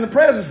wanted to come in the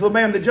presence of the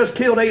man that just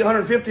killed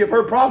 850 of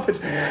her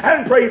prophets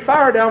and prayed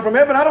fire down from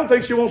heaven. I don't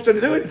think she wants to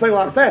do anything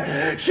like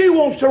that. She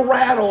wants to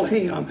rattle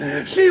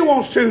him. She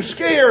wants to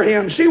scare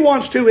him. She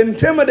wants to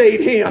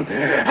intimidate him.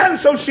 And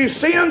so she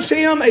sends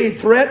him a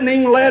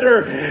threatening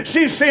letter.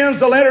 She sends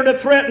the letter to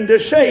threaten, to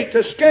shake,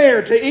 to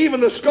scare, to even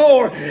the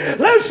score.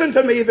 Listen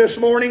to me this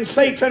morning,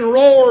 Satan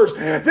roars.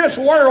 This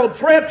world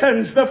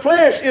threatens. The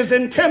flesh is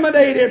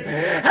intimidated.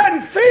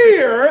 And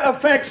fear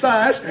affects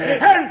us.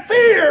 And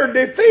fear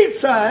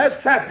defeats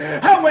us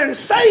when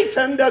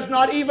Satan does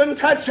not even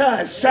touch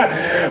us.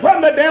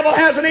 When the devil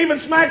hasn't even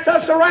smacked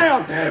us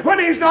around. When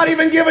he's not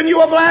even given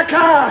you a black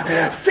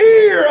eye.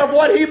 Fear of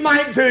what he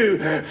might do.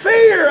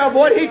 Fear of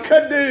what he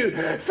could do.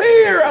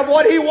 Fear of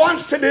what he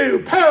wants to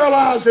do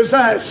paralyzes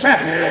us.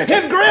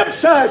 It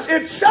grips us.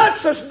 It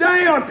shuts us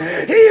down.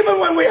 Even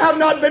when we have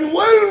not been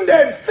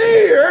wounded,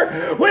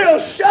 fear will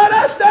shut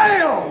us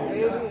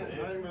down.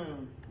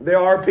 There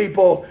are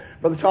people,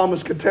 Brother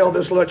Thomas could tell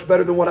this much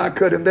better than what I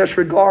could in this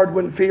regard.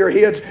 When fear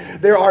hits,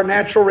 there are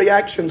natural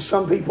reactions.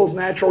 Some people's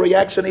natural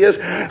reaction is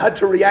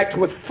to react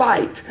with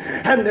fight.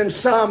 And then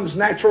some's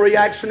natural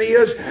reaction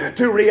is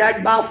to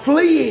react by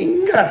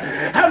fleeing.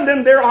 And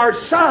then there are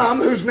some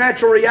whose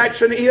natural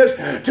reaction is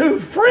to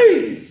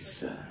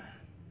freeze.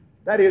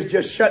 That is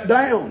just shut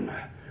down.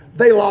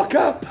 They lock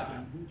up.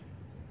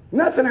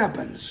 Nothing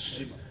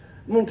happens.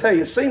 I'm going to tell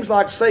you, it seems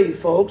like saved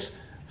folks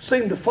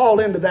seem to fall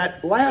into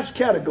that last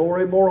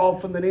category more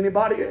often than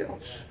anybody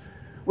else.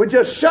 We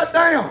just shut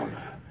down.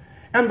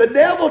 And the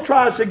devil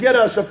tries to get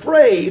us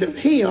afraid of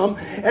him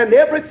and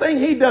everything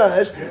he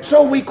does,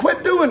 so we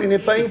quit doing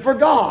anything for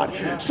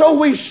God. So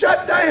we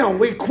shut down,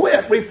 we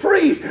quit, we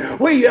freeze,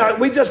 we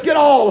just get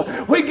all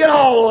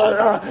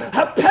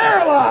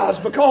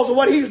paralyzed because of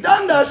what he's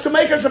done to us to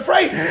make us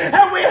afraid.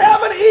 And we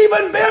haven't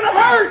even been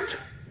hurt.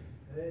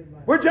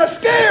 We're just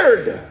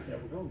scared.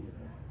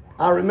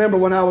 I remember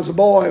when I was a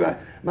boy,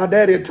 my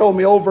daddy had told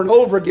me over and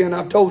over again.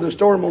 I've told this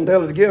story. I'm going to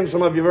tell it again.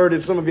 Some of you have heard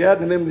it. Some of you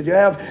haven't. And them that you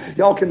have,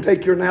 y'all can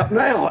take your nap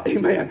now.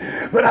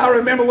 Amen. But I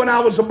remember when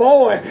I was a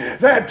boy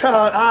that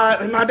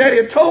my daddy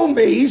had told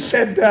me, he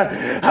said,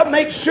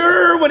 make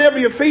sure whenever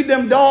you feed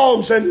them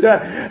dogs and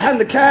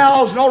the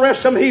cows and all the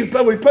rest of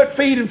them, we put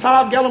feed in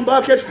 5-gallon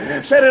buckets,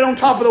 set it on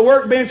top of the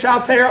workbench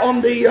out there in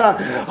the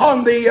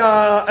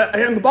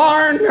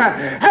barn.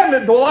 And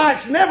the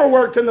lights never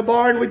worked in the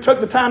barn. We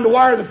took the time to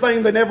wire the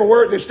thing. They never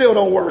worked. They still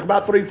don't work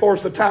about 3/4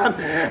 of the time.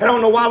 I don't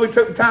know why we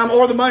took the time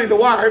or the money to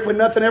wire it when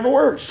nothing ever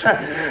works.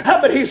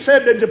 But he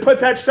said that to put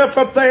that stuff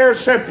up there,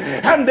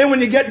 and then when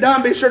you get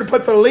done, be sure to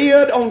put the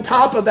lid on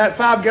top of that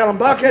 5-gallon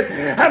bucket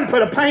and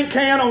put a paint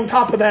can on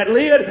top of that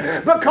lid,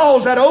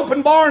 because that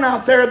open barn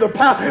out there, the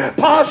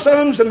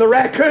possums and the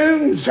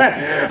raccoons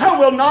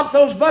will knock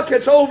those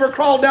buckets over,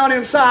 crawl down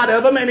inside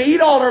of them, and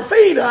eat all their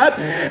feed up.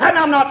 And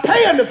I'm not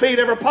paying to feed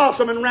every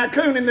possum and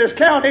raccoon in this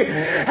county.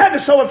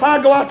 And so if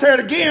I go out there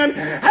again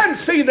and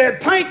see that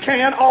paint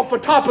can off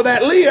the top of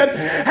that lid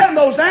and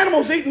those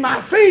animals eating my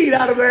feed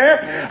out of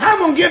there, I'm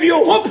going to give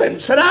you a whooping.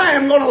 Said, I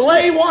am going to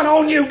lay one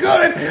on you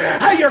good.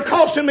 Hey, you're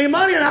costing me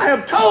money, and I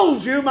have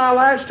told you my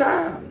last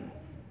time.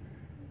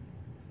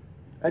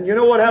 And you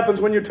know what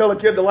happens when you tell a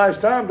kid the last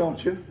time,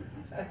 don't you?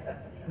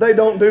 They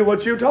don't do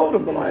what you told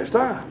them the last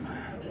time.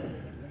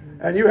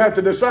 And you have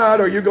to decide,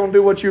 are you going to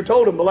do what you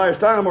told them the last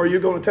time, or are you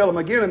going to tell them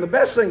again? And the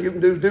best thing you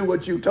can do is do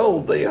what you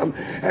told them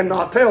and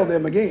not tell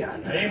them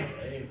again. Amen.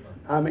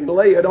 I mean,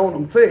 lay it on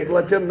them thick.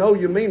 Let them know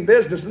you mean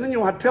business, and then you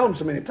don't have to tell them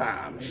so many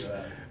times.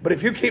 But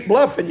if you keep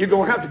bluffing, you're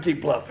going to have to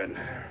keep bluffing.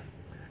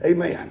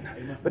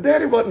 Amen. But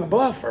Daddy wasn't a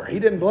bluffer. He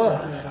didn't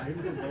bluff.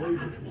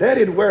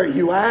 Daddy'd wear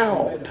you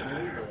out.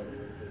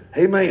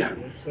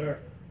 Amen.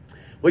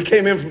 We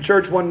came in from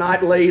church one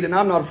night late, and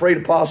I'm not afraid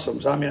of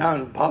possums. I mean,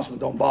 possums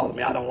don't bother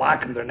me. I don't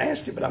like them. They're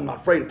nasty, but I'm not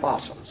afraid of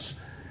possums.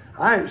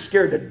 I am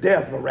scared to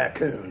death of a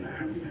raccoon.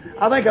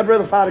 I think I'd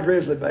rather fight a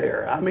grizzly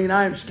bear. I mean,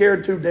 I am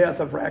scared to death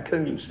of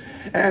raccoons.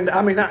 And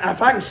I mean, if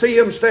I can see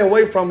them, stay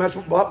away from them.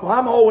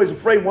 I'm always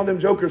afraid one of them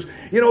jokers,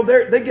 you know,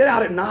 they get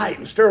out at night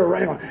and stir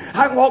around.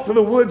 I can walk through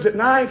the woods at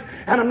night,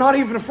 and I'm not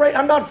even afraid.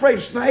 I'm not afraid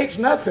of snakes,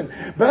 nothing.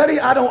 Buddy,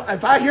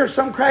 if I hear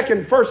some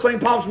cracking, first thing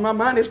pops in my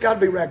mind, it's got to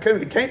be a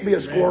raccoon. It can't be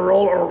a squirrel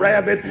or a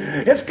rabbit.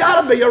 It's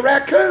got to be a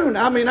raccoon.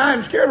 I mean, I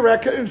am scared of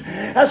raccoons,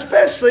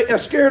 especially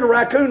scared of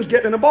raccoons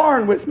getting in a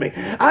barn with me.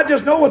 I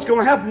just know what's going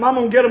to happen. I'm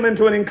going to get them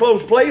into an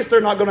enclosed place. They're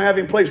not going to have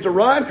any place to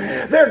run.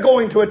 They're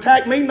going to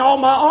attack me, gnaw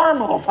my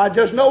arm off. I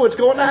just know it's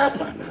going to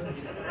happen.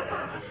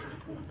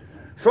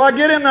 So I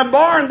get in the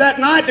barn that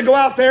night to go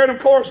out there, and of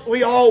course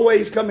we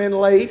always come in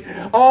late,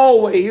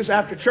 always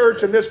after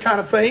church and this kind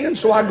of thing. And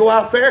so I go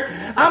out there.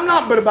 I'm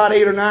not but about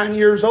 8 or 9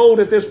 years old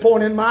at this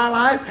point in my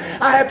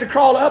life. I have to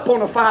crawl up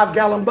on a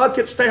 5-gallon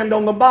bucket, stand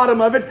on the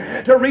bottom of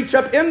it to reach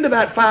up into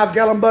that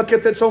 5-gallon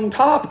bucket that's on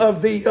top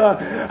of the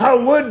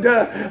wood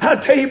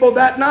table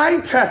that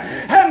night.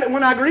 And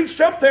when I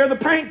reached up there, the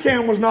paint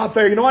can was not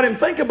there. You know, I didn't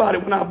think about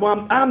it when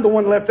I'm the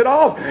one left it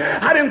off.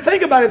 I didn't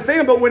think about it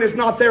then, but when it's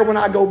not there when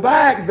I go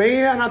back,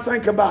 then man, I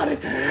think about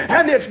it.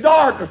 And it's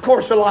dark. Of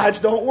course, the lights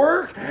don't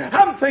work.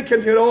 I'm thinking,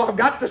 I've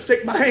got to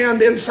stick my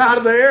hand inside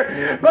of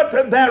there. But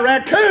that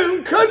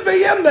raccoon could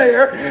be in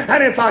there.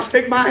 And if I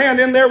stick my hand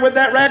in there with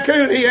that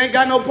raccoon, he ain't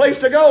got no place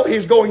to go.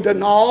 He's going to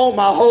gnaw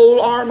my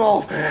whole arm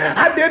off.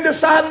 I did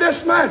decide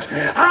this much.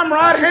 I'm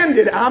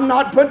right-handed. I'm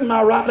not putting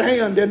my right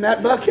hand in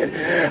that bucket.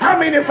 I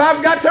mean, if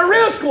I've got to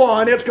risk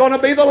one, it's going to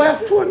be the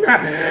left one.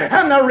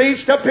 And I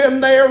reached up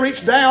in there,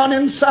 reached down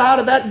inside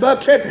of that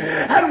bucket.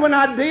 And when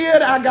I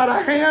did, I got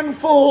a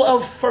handful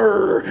of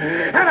fur.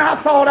 And I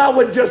thought I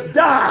would just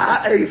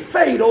die a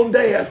fatal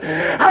death.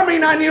 I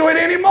mean, I knew at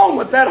any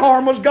moment that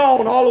arm was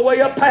gone all the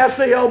way up past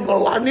the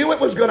elbow. I knew it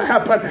was going to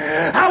happen.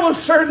 I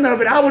was certain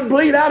of it. I would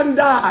bleed out and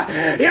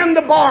die in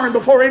the barn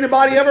before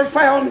anybody ever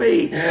found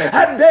me.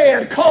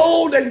 Dead,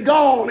 cold, and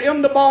gone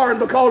in the barn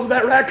because of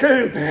that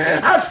raccoon.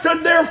 I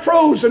stood there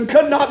frozen,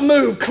 could not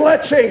move,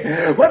 clutching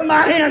with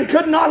my hand,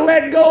 could not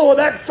let go of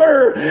that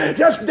fur,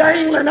 just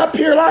dangling up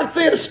here like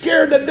this,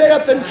 scared to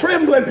death and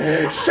trembling,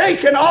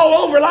 shaking all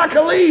over like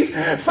a leaf.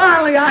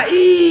 Finally, I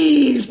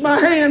eased my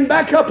hand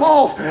back up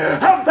off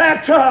of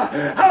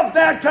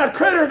that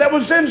critter that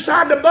was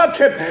inside the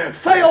bucket,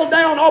 fell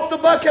down off the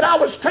bucket I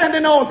was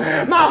standing on.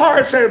 My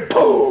heart said,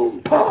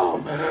 boom,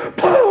 pum,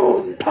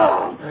 boom,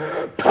 pum,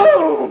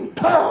 boom,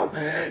 pum.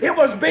 It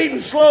was beating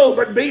slow,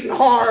 but beating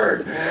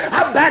hard.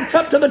 I backed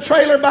up to the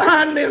trailer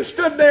behind me and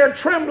stood there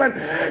trembling,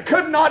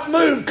 could not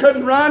move,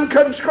 couldn't run,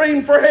 couldn't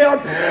scream for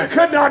help,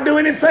 could not do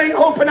anything,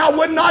 hoping I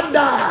would not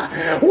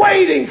die,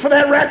 waiting for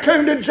that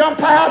raccoon to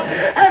jump out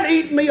and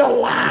eat me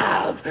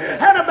alive.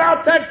 And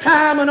about that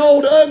time, an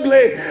old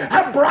ugly,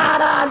 a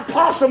bright-eyed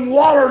possum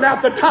wallered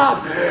out the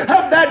top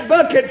of that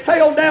bucket,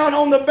 fell down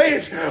on the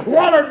bench,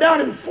 wallered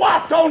down and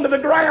flopped onto the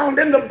ground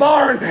in the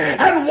barn,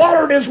 and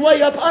wallered his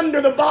way up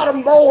under the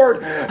bottom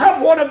board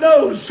of one of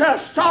those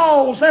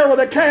stalls there where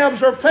the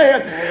calves are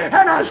fed.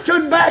 And I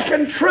stood back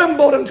and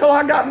trembled until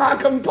I got my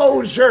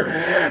composure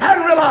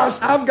and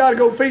realized I've got to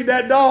go feed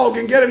that dog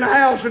and get in the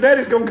house, or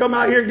Daddy's going to come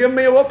out here and give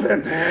me a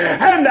whooping.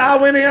 And I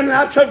went in and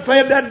I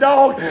fed that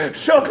dog,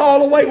 shook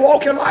all the way,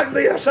 walking like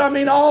this. I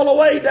mean, all the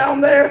way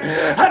down there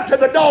to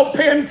the dog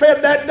pen,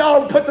 fed that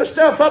dog, put the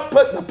stuff up,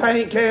 put the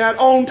paint can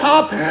on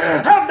top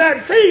of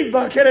that feed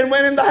bucket, and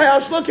went in the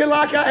house looking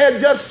like I had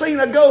just seen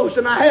a ghost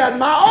and I had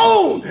my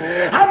own.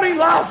 I mean,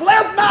 life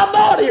left my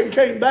body and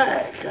came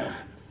back.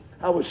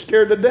 I was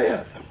scared to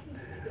death.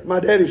 My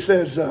daddy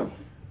says,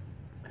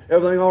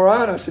 everything all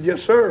right? I said,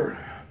 yes, sir.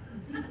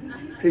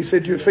 He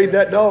said, you feed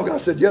that dog? I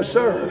said, yes,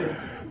 sir.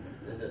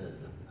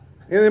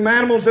 Any of them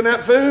animals in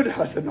that food?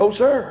 I said, no,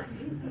 sir.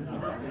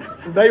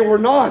 They were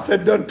not. They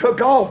done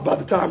took off by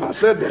the time I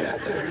said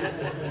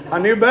that. I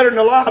knew better than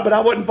to lie, but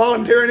I wasn't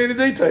volunteering any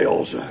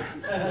details.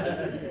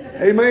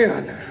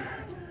 Amen.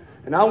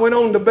 And I went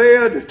on to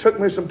bed, took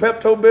me some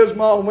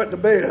Pepto-Bismol and went to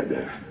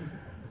bed.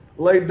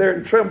 Laid there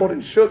and trembled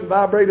and shook and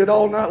vibrated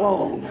all night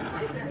long.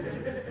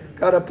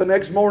 Got up the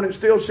next morning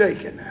still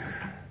shaking.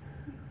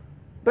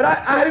 But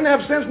I didn't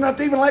have sense enough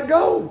to even let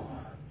go.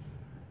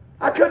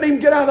 I couldn't even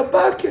get out of the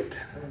bucket.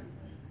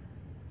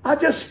 I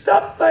just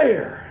stuck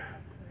there.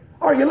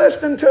 Are you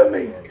listening to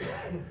me?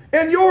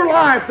 In your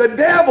life, the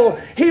devil,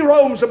 he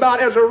roams about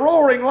as a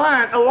roaring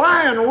lion. A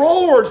lion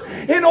roars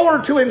in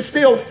order to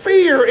instill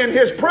fear in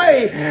his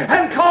prey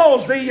and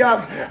cause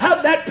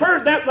that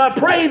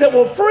prey that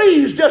will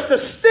freeze just to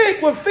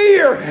stick with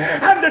fear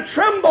and to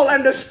tremble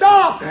and to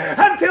stop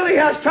until he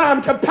has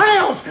time to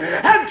pounce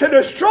and to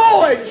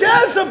destroy.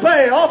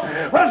 Jezebel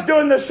was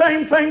doing the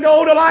same thing to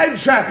old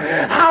Elijah.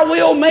 I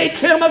will make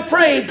him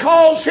afraid,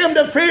 cause him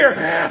to fear.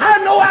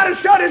 I know how to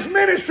shut his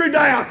ministry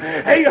down.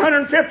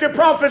 850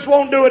 prophets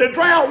won't do it. A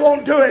drought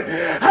won't do it.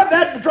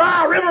 That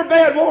dry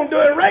riverbed won't do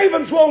it.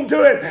 Ravens won't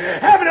do it.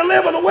 Having to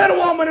live with a widow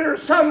woman and her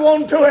son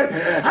won't do it.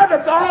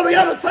 All the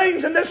other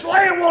things in this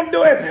land won't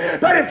do it.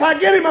 But if I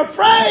get him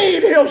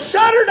afraid, he'll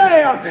shut her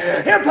down.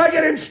 If I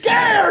get him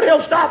scared,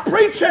 he'll stop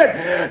preaching.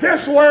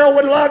 This world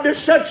would love to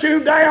shut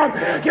you down,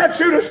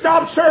 get you to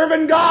stop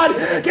serving God,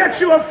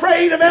 get you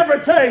afraid of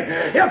everything.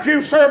 If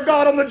you serve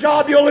God on the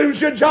job, you'll lose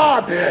your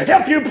job.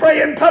 If you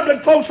pray in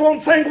public, folks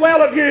won't think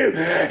well of you.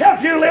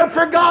 If you live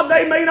for God,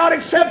 they may not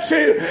accept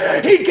you.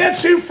 He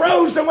gets you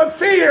frozen with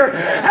fear,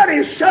 and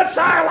he shuts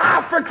our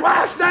life for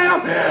Christ down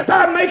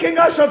by making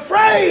us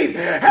afraid.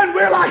 And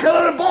we're like a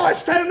little boy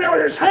standing there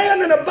with his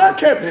hand in a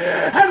bucket.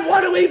 And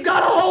what do we've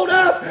got a hold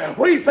of?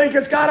 We think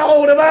it's got a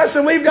hold of us,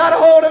 and we've got a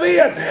hold of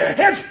it.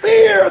 It's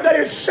fear that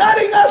is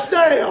shutting us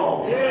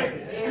down.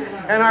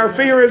 And our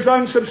fear is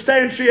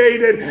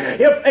unsubstantiated.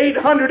 If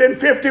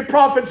 850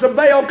 prophets of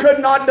Baal could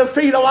not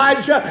defeat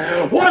Elijah,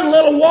 one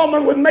little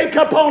woman with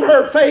makeup on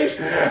her face,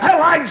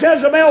 like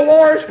Jezebel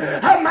wars,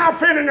 had my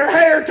friend in her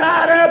hair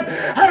tied up,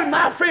 and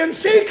my friend,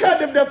 she couldn't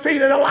have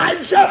defeated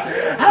Elijah.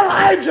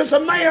 Elijah's a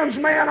man's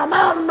man, a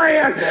mountain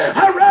man,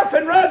 a rough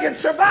and rugged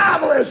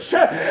survivalist.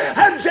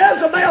 And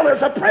Jezebel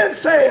is a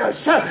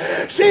princess.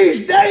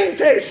 She's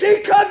dainty.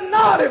 She could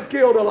not have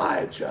killed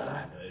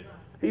Elijah.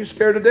 He's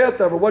scared to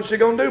death of her. What's she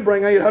going to do?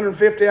 Bring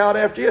 850 out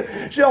after you?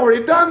 She's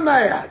already done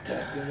that.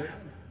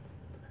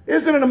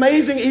 Isn't it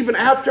amazing, even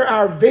after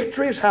our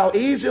victories, how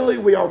easily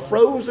we are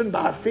frozen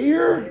by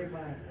fear?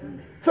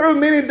 Through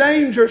many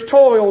dangers,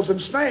 toils,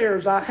 and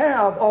snares, I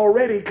have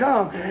already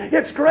come.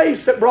 It's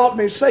grace that brought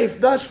me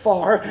safe thus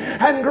far,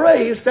 and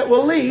grace that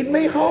will lead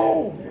me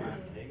home.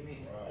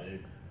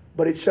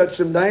 But it shuts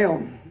him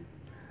down.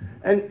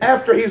 And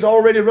after he's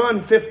already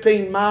run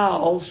 15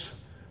 miles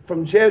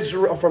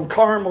from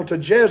Carmel to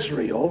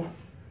Jezreel,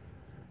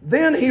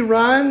 then he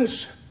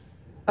runs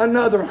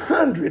another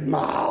 100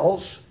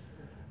 miles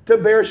to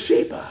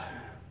Beersheba.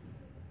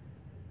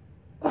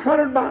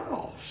 100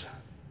 miles.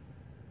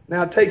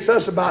 Now it takes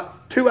us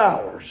about 2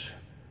 hours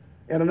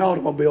in an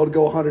automobile to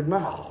go 100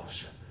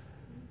 miles.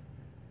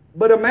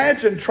 But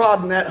imagine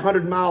trotting that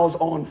 100 miles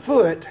on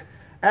foot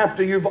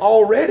after you've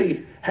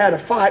already had a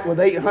fight with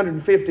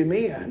 850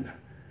 men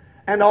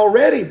and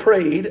already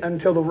prayed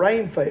until the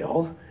rain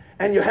fell,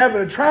 and you're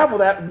having to travel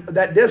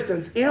that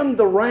distance in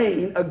the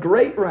rain, a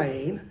great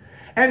rain,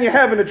 and you're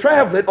having to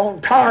travel it on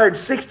tired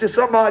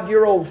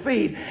 60-some-odd-year-old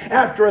feet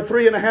after a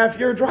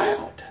 3.5-year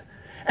drought.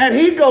 And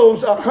he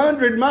goes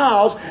 100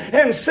 miles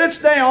and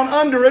sits down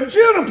under a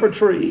juniper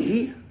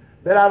tree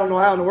that I don't know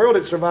how in the world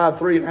it survived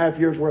 3.5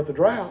 years worth of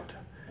drought.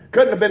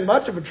 Couldn't have been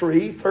much of a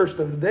tree,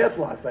 thirsting to death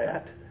like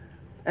that.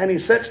 And he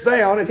sits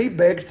down and he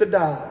begs to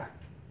die.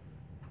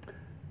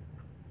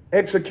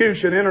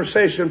 Execution,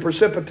 intercession,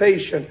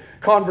 precipitation,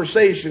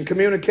 conversation,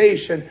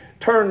 communication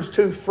turns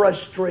to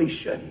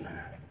frustration.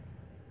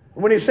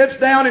 When he sits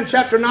down in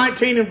chapter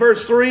 19 and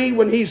verse 3,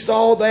 when he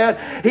saw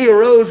that, he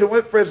arose and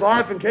went for his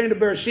life and came to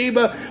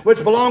Beersheba,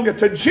 which belongeth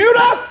to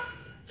Judah.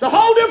 It's a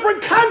whole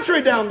different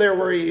country down there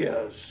where he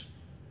is.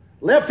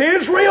 Left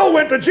Israel,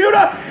 went to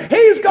Judah.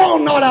 He's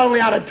gone not only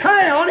out of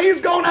town,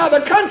 he's gone out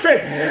of the country.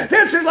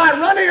 This is like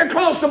running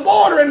across the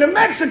border into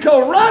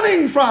Mexico,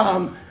 running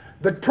from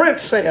the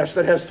princess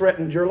that has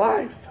threatened your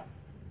life.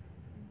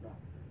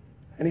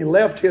 And he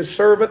left his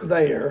servant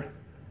there,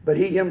 but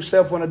he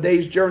himself went a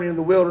day's journey in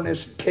the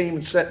wilderness, came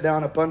and sat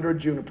down up under a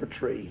juniper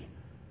tree.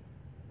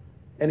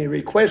 And he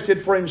requested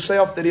for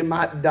himself that he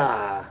might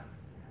die.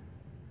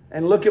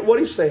 And look at what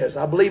he says.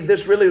 I believe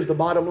this really is the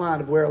bottom line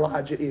of where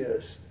Elijah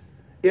is.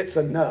 It's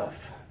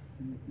enough.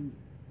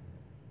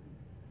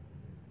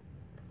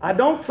 I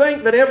don't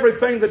think that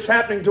everything that's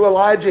happening to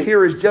Elijah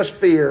here is just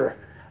fear.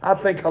 I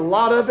think a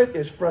lot of it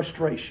is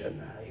frustration.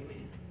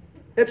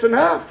 It's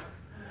enough.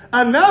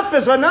 Enough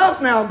is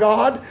enough now,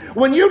 God.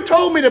 When you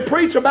told me to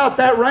preach about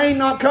that rain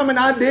not coming,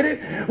 I did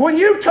it. When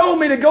you told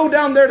me to go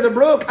down there to the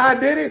brook, I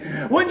did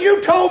it. When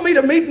you told me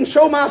to meet and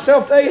show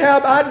myself to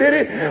Ahab, I did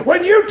it.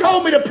 When you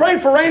told me to pray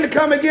for rain to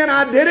come again,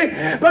 I did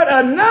it. But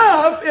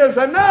enough is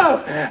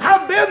enough.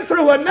 I've been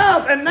through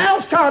enough, and now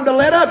it's time to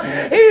let up.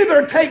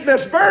 Either take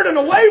this burden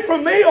away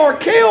from me or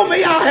kill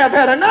me. I have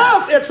had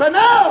enough. It's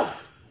enough.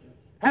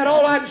 Had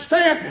all I can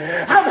stand.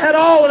 I've had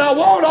all that I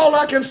want, all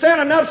I can stand.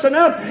 Enough's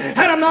enough, and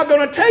I'm not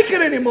going to take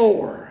it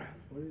anymore.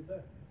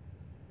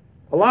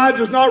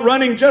 Elijah's not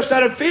running just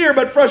out of fear,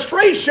 but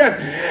frustration.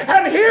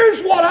 And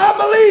here's what I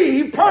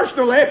believe,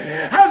 personally,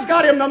 has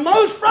got him the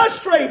most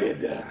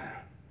frustrated.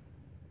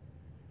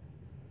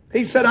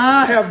 He said,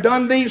 I have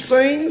done these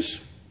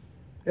things.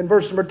 In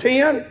verse number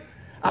 10,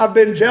 I've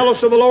been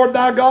jealous of the Lord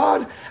thy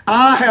God.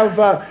 I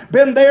have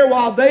been there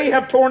while they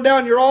have torn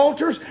down your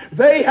altars.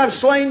 They have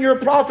slain your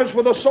prophets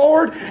with a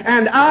sword.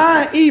 And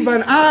I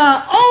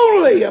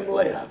only am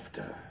left.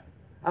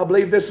 I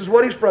believe this is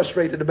what he's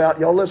frustrated about.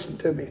 Y'all listen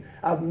to me.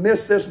 I've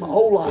missed this my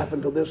whole life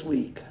until this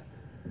week.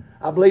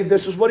 I believe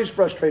this is what he's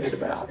frustrated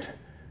about.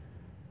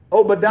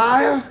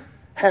 Obadiah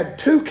had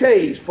 2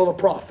 caves full of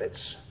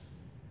prophets.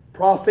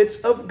 Prophets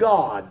of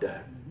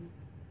God.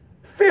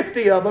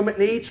 50 of them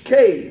in each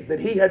cave that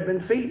he had been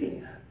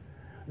feeding.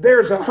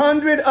 There's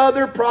 100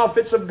 other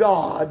prophets of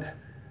God.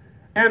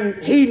 And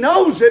he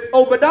knows it.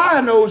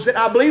 Obadiah knows it.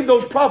 I believe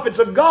those prophets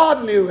of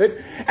God knew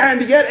it.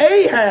 And yet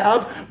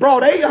Ahab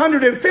brought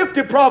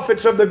 850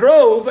 prophets of the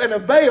grove and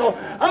of Baal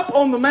up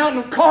on the mountain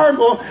of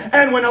Carmel.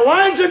 And when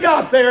Elijah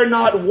got there,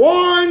 not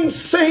one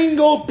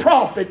single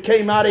prophet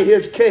came out of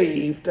his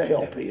cave to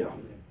help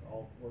him.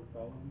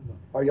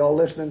 Are y'all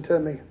listening to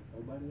me?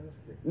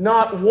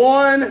 Not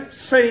one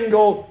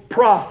single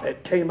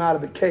prophet came out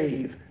of the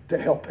cave to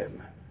help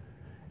him.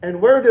 And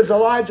where does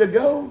Elijah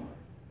go?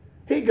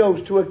 He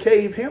goes to a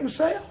cave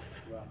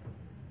himself.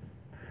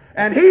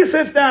 And he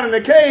sits down in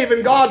the cave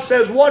and God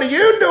says, what are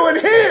you doing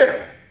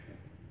here?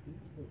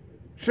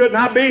 Shouldn't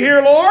I be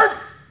here, Lord?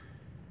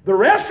 The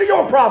rest of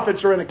your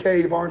prophets are in a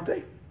cave, aren't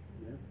they?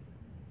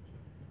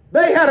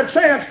 They had a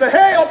chance to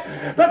help,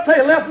 but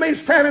they left me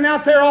standing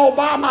out there all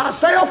by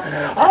myself.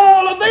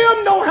 All of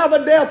them don't have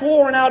a death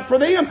warrant out for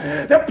them.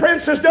 The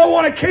princes don't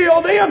want to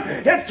kill them.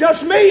 It's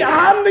just me.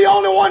 I'm the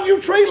only one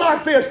you treat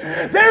like this.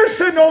 They're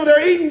sitting over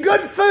there eating good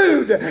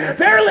food.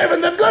 They're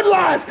living the good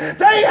life.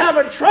 They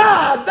haven't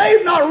tried.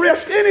 They've not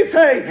risked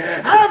anything.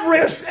 I've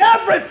risked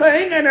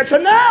everything, and it's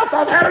enough.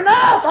 I've had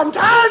enough. I'm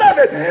tired of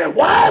it.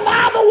 Why am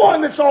I the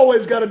one that's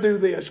always got to do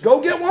this? Go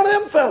get one of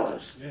them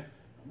fellas.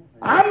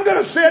 I'm going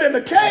to sit in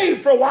the cave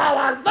for a while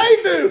like they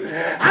do.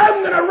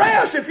 I'm going to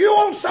rest. If you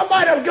want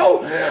somebody to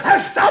go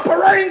and stop a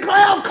rain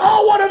cloud,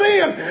 call one of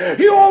them.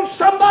 You want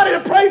somebody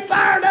to pray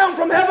fire down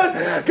from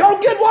heaven,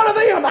 go get one of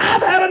them.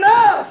 I've had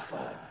enough.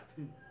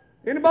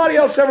 Anybody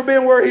else ever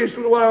been where he's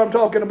what I'm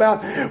talking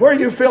about? Where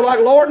you feel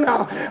like, Lord,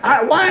 now,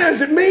 why is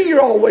it me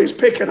you're always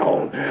picking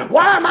on?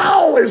 Why am I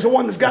always the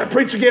one that's got to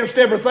preach against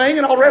everything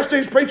and all the rest of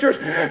these preachers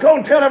go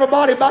and tell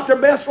everybody about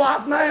their best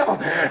life now?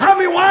 I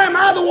mean, why am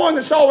I the one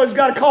that's always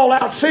got to call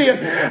out sin?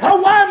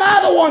 Why am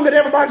I the one that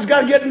everybody's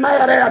got to get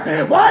mad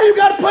at? Why you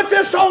got to put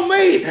this on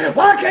me?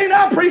 Why can't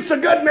I preach a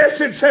good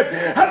message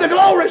at the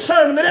glory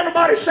sermon that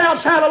everybody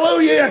shouts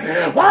hallelujah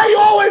in? Why you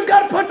always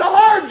got to put the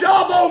hard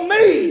job on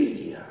me?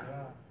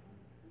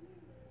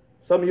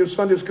 Some of you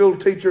Sunday school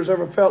teachers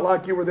ever felt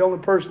like you were the only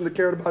person that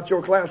cared about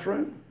your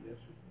classroom? Yes,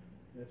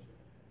 sir. Yes, sir.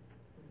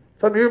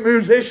 Some of you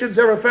musicians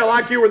ever felt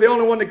like you were the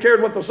only one that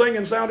cared what the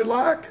singing sounded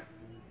like?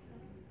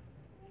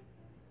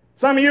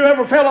 Some of you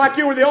ever felt like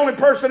you were the only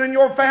person in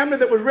your family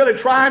that was really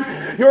trying?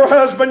 Your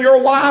husband,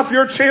 your wife,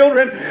 your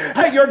children,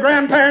 your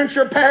grandparents,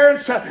 your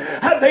parents,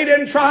 they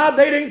didn't try,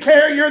 they didn't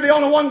care. You're the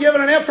only one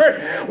giving an effort.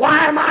 Why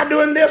am I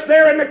doing this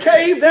there in the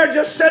cave? They're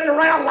just sitting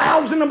around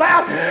lounging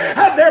about.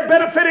 They're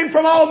benefiting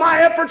from all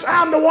my efforts.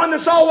 I'm the one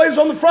that's always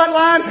on the front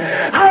line.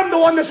 I'm the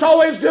one that's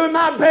always doing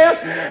my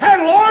best.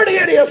 And Lord,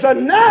 it is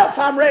enough.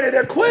 I'm ready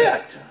to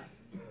quit.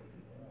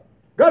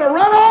 Going to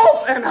run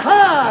off and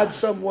hide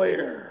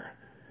somewhere.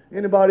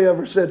 Anybody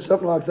ever said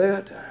something like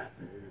that?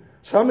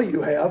 Some of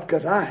you have,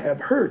 because I have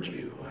heard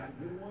you.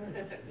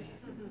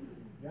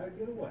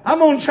 I'm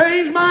going to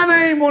change my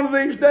name one of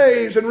these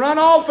days and run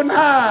off and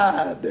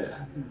hide. That's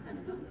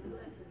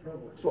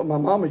what my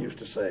mama used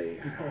to say.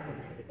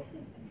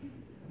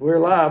 We're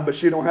live, but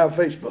she don't have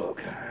Facebook.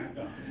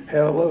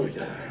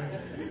 Hallelujah.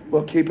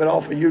 We'll keep it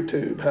off of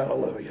YouTube.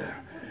 Hallelujah.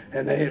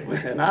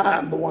 And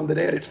I'm the one that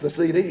edits the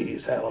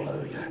CDs.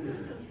 Hallelujah.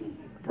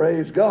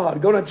 Praise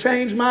God. Going to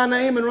change my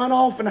name and run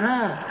off and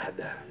hide.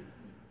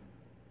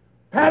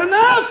 Had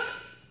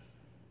enough.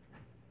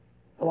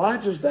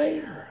 Elijah's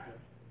there.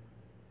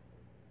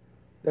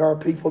 There are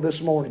people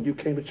this morning, you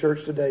came to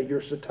church today,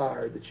 you're so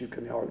tired that you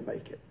can hardly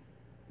make it.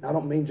 And I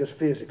don't mean just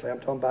physically, I'm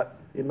talking about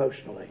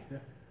emotionally.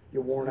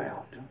 You're worn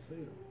out.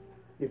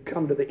 You've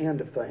come to the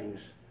end of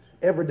things.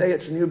 Every day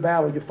it's a new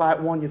battle. You fight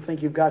one, you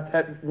think you've got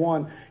that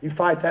one. You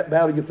fight that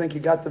battle, you think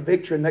you got the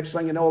victory, and next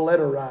thing you know, a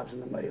letter arrives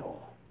in the mail.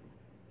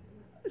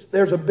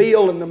 There's a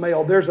bill in the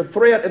mail. There's a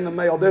threat in the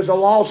mail. There's a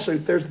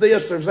lawsuit. There's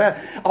this, there's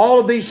that. All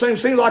of these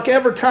things seem like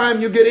every time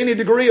you get any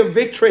degree of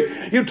victory,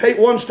 you take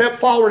one step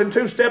forward and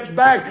two steps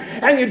back,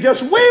 and you're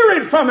just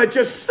wearied from it,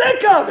 just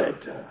sick of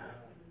it.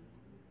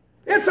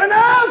 It's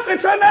enough.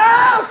 It's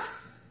enough.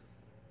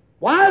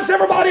 Why is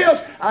everybody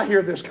else? I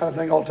hear this kind of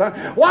thing all the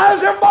time. Why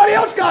has everybody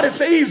else got it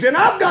so easy and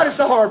I've got it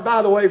so hard?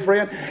 By the way,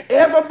 friend,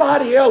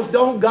 everybody else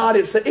don't got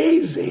it so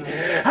easy.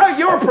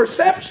 Your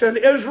perception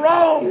is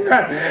wrong.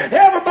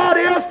 Everybody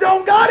else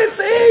don't got it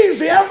so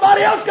easy.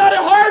 Everybody else got it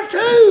hard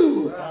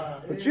too.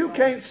 But you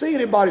can't see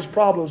anybody's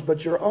problems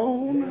but your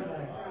own.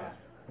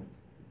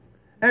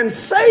 And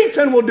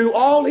Satan will do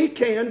all he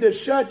can to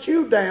shut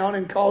you down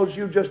and cause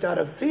you just out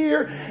of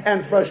fear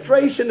and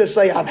frustration to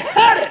say, I've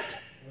had it.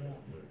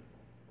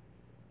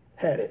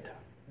 Had it.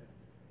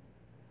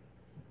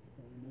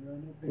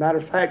 Matter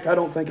of fact, I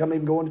don't think I'm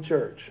even going to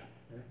church.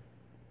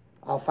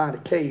 I'll find a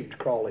cave to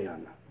crawl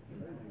in.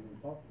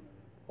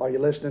 Are you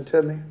listening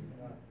to me?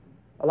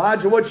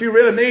 Elijah, what you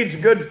really need is a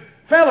good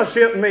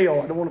fellowship meal.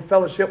 I don't want to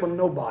fellowship with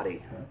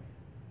nobody.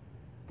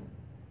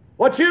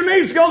 What you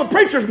need is to go to the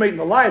preacher's meeting.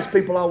 The last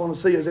people I want to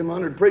see is them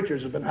 100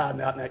 preachers have been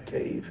hiding out in that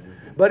cave.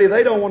 Buddy,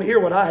 they don't want to hear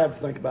what I have to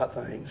think about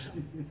things.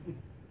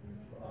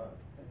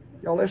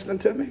 Y'all listening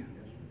to me?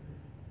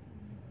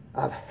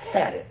 I've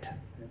had it.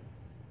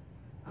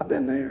 I've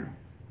been there.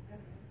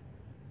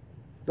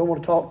 Don't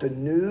want to talk to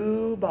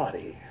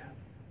nobody.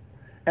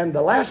 And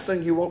the last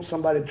thing you want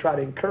somebody to try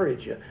to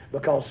encourage you,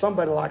 because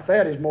somebody like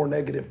that is more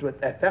negative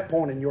at that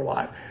point in your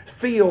life,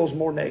 feels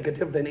more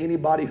negative than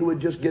anybody who would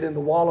just get in the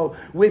wallow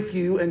with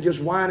you and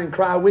just whine and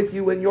cry with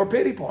you in your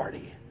pity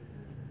party.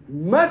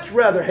 Much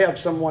rather have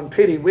someone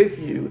pity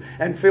with you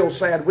and feel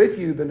sad with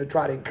you than to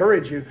try to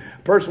encourage you.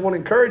 A person won't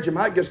encourage you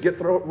might just get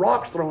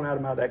rocks thrown at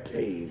him out of that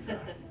cave.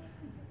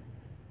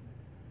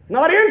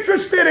 Not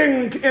interested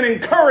in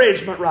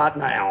encouragement right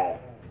now.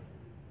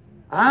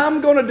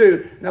 I'm going to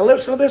do, now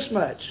listen to this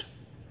much.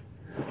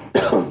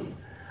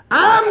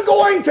 I'm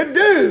going to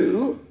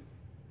do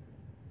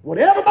what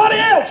everybody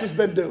else has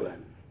been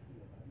doing.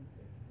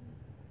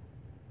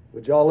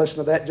 Would y'all listen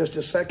to that just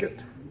a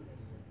second?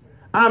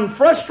 I'm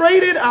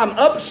frustrated, I'm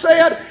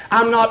upset,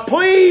 I'm not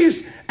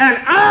pleased, and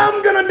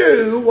I'm going to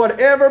do what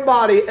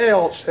everybody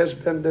else has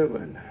been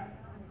doing.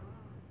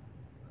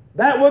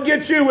 That will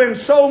get you in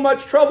so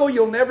much trouble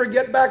you'll never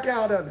get back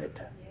out of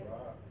it.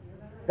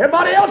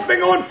 Everybody else been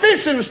going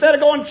fishing instead of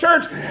going to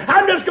church.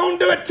 I'm just going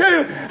to do it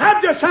too.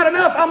 I've just had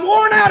enough. I'm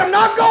worn out. I'm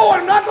not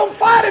going. I'm not going to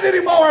fight it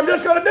anymore. I'm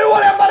just going to do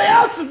what everybody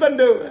else has been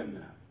doing.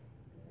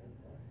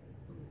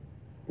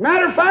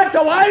 Matter of fact,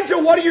 Elijah,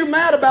 what are you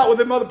mad about with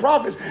them other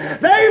prophets?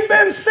 They've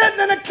been sitting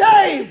in a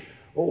cave.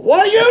 Well,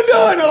 what are you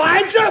doing,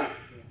 Elijah?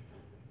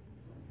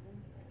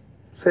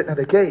 Sitting in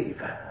a cave.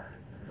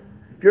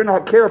 If you're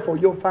not careful,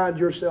 you'll find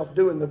yourself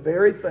doing the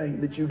very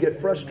thing that you get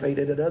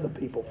frustrated at other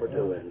people for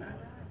doing.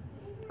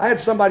 I had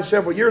somebody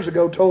several years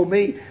ago told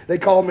me, they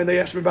called me and they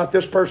asked me about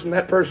this person,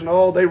 that person.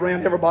 Oh, they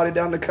ran everybody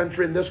down the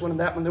country and this one and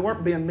that one. They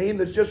weren't being mean.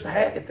 They just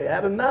had it. They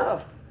had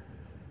enough.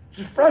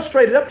 Just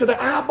frustrated up to their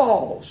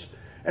eyeballs.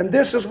 And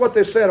this is what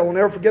they said. I will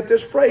never forget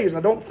this phrase. And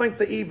I don't think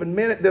they even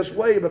meant it this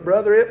way, but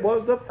brother, it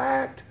was the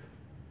fact.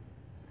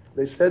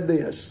 They said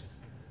this.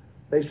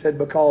 They said,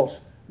 because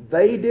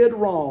they did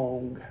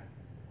wrong,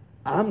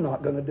 I'm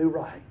not going to do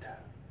right.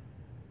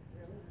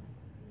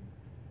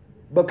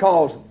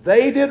 Because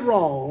they did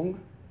wrong,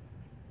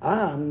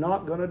 I'm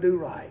not going to do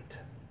right.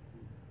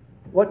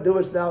 What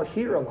doest thou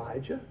here,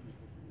 Elijah?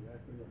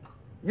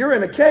 You're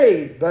in a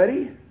cave,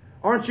 buddy.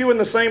 Aren't you in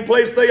the same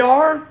place they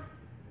are?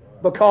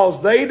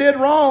 Because they did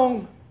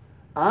wrong,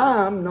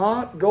 I'm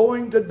not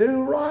going to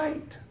do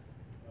right.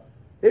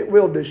 It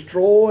will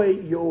destroy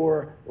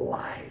your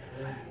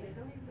life.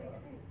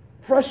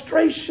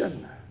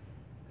 Frustration.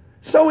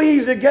 So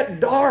easy to get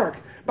dark.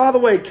 By the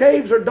way,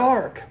 caves are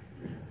dark.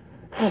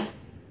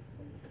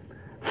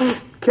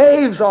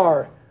 Caves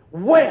are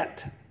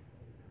wet.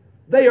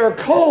 They are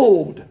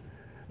cold.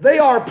 They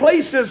are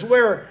places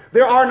where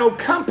there are no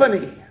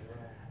company.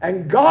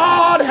 And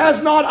God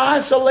has not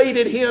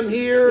isolated him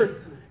here.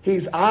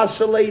 He's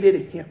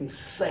isolated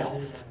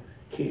himself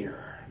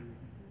here.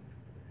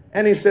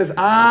 And he says,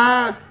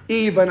 I,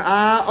 even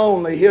I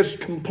only. His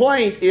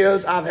complaint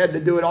is, I've had to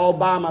do it all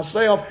by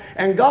myself.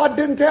 And God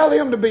didn't tell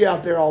him to be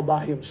out there all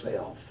by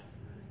himself.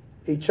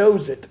 He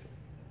chose it.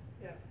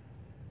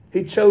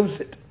 He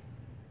chose it.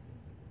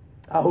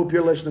 I hope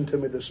you're listening to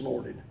me this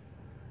morning.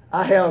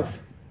 I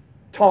have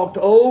talked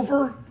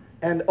over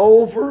and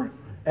over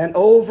and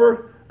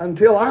over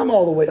until I'm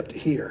all the way up to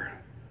here.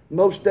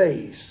 Most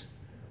days.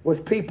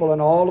 With people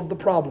and all of the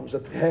problems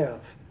that they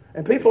have.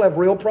 And people have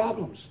real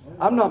problems.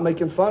 I'm not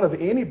making fun of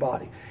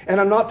anybody. And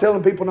I'm not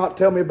telling people not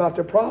to tell me about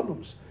their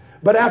problems.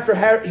 But after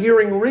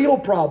hearing real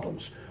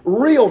problems,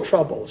 real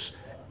troubles,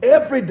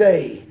 every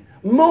day,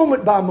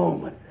 moment by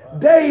moment,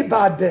 day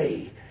by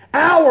day,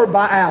 hour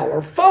by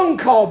hour, phone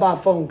call by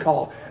phone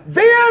call,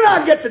 then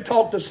I get to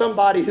talk to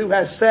somebody who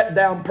has sat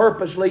down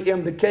purposely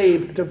in the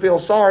cave to feel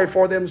sorry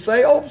for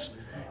themselves.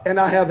 And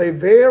I have a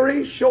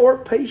very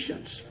short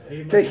patience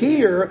to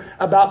hear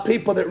about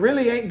people that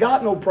really ain't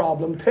got no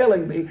problem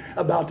telling me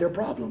about their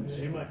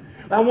problems.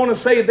 I want to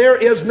say there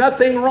is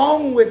nothing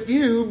wrong with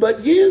you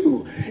but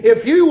you.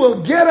 If you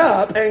will get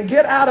up and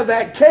get out of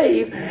that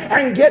cave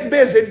and get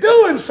busy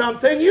doing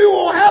something, you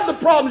won't have the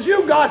problems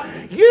you got.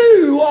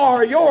 You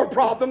are your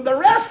problem. The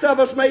rest of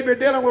us may be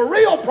dealing with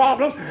real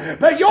problems,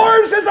 but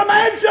yours is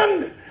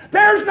imagined.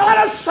 There's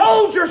not a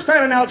soldier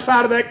standing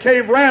outside of that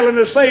cave rattling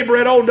a saber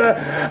at old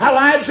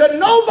Elijah.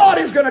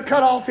 Nobody's going to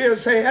cut off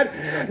his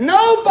head.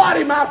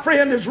 Nobody, my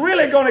friend, is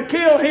really going to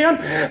kill him.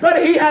 But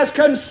he has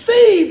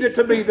conceived it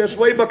to be this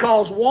way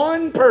because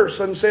one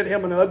person sent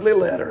him an ugly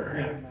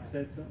letter.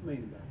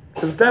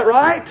 Isn't that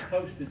right?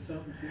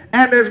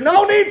 And there's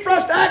no need for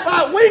us to act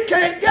like we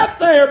can't get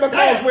there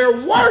because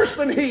we're worse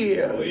than he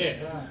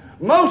is.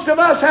 Most of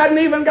us hadn't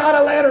even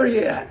got a letter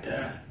yet.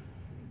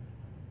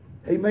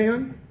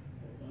 Amen.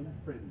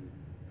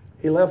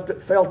 He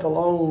felt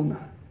alone.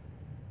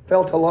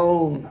 Felt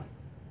alone.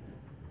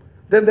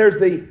 Then there's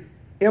the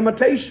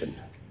imitation.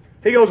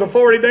 He goes a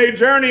 40-day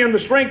journey in the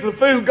strength of the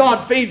food.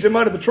 God feeds him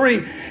under the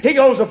tree. He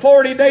goes a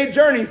 40-day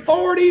journey,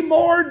 40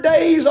 more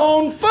days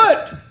on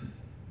foot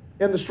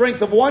in the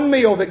strength of one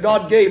meal that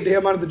God gave to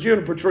him under the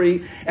juniper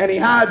tree. And he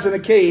hides in a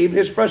cave.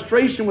 His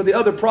frustration with the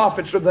other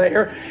prophets are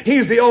there.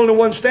 He's the only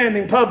one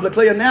standing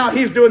publicly. And now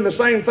he's doing the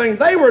same thing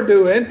they were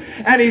doing.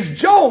 And he's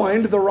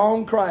joined the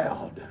wrong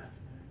crowd.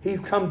 He's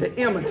come to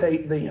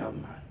imitate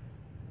them.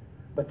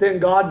 But then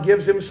God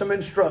gives him some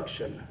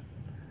instruction.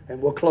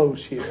 And we'll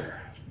close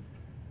here.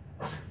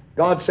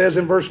 God says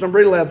in verse number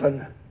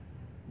 11,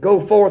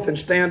 go forth and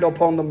stand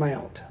upon the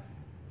mount.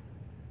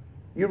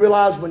 You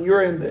realize when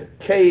you're in the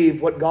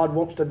cave what God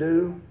wants to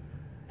do?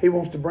 He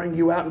wants to bring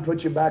you out and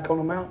put you back on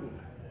the mountain.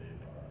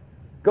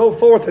 Go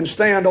forth and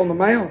stand on the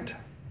mount.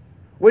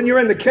 When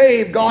you're in the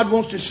cave, God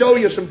wants to show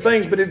you some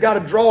things, but He's got to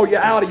draw you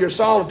out of your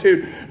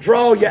solitude,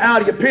 draw you out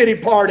of your pity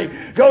party.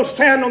 Go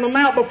stand on the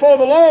mount before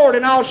the Lord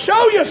and I'll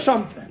show you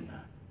something.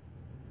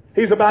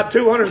 He's about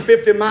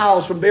 250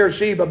 miles from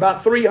Beersheba,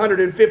 about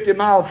 350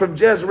 miles from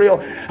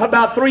Jezreel,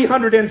 about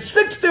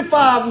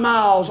 365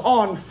 miles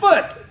on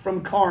foot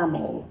from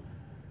Carmel.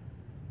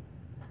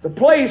 The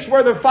place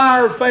where the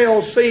fire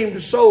fell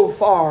seemed so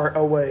far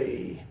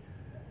away.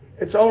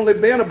 It's only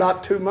been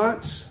about 2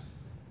 months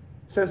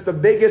since the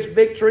biggest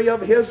victory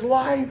of his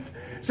life.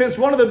 Since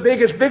one of the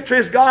biggest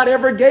victories God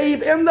ever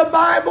gave in the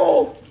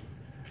Bible.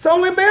 It's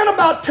only been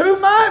about 2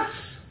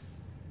 months.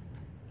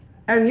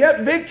 And yet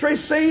victory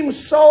seems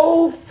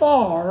so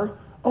far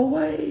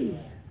away.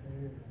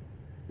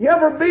 You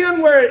ever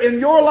been where in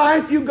your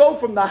life you go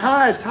from the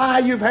highest high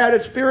you've had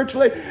it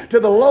spiritually to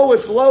the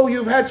lowest low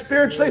you've had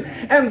spiritually,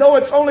 and though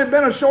it's only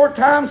been a short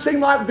time,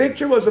 seemed like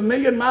victory was a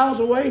million miles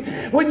away?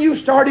 When you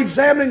start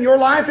examining your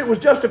life, it was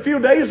just a few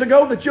days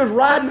ago that you was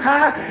riding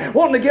high,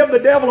 wanting to give the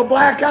devil a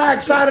black eye,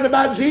 excited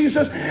about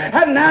Jesus,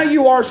 and now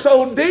you are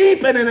so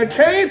deep and in a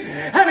cave,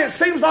 and it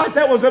seems like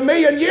that was a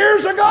million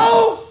years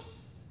ago.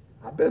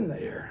 I've been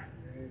there.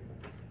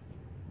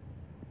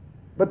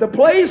 But the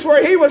place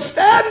where he was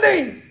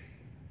standing,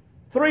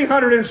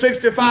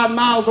 365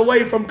 miles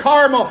away from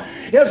Carmel,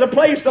 is a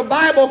place the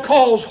Bible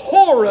calls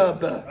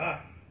Horeb.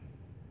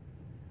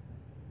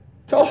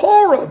 To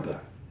Horeb.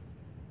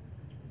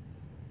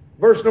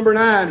 Verse number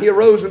 9, he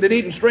arose and did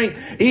eat and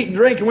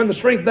drink, and when the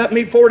strength of that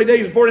meat 40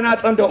 days and 40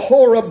 nights unto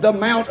Horeb, the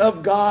mount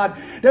of God.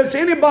 Does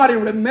anybody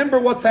remember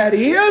what that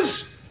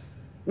is?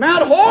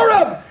 Mount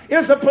Horeb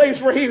is a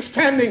place where he's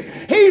standing.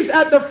 He's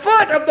at the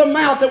foot of the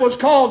mount that was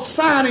called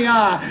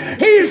Sinai.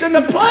 He's in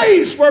the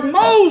place where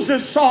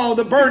Moses saw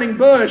the burning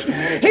bush.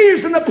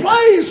 He's in the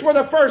place where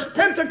the first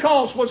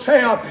Pentecost was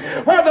held,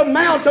 where the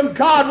mount of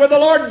God, where the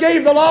Lord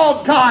gave the law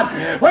of God,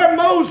 where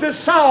Moses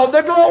saw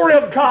the glory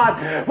of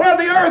God, where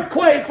the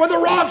earthquake, where the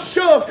rocks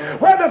shook,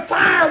 where the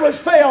fire was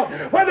felt,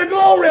 where the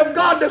glory of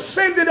God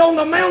descended on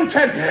the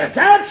mountain.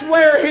 That's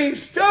where he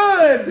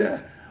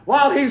stood.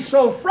 While he's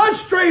so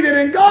frustrated,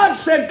 and God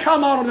said,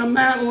 come on the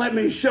mountain, let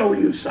me show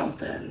you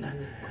something.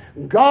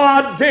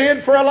 God did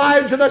for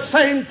Elijah the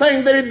same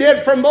thing that he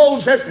did for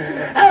Moses.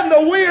 And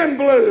the wind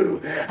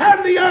blew,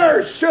 and the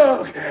earth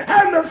shook,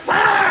 and the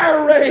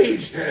fire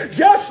raged,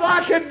 just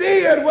like it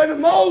did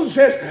when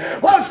Moses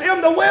was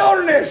in the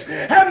wilderness.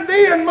 And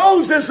then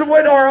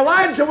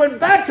Elijah went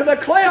back to the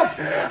cleft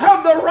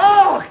of the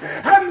rock,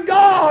 and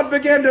God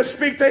began to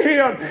speak to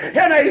him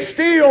in a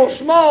still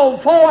small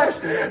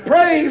voice.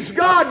 Praise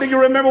God. Do you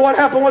remember what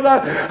happened with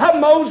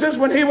Moses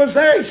when he was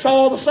there? He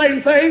saw the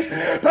same things,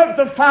 but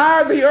the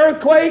fire, the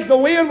earthquake, the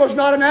wind was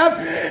not enough.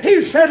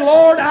 He said,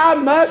 Lord, I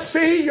must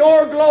see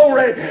your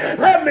glory.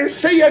 Let me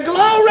see your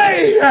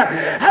glory.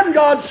 And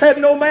God said,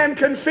 no man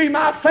can see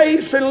my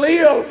face and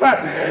live.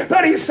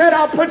 But he said,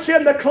 I'll put you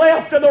in the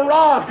cleft of the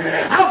rock.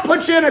 I'll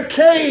put you in a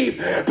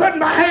cave. Put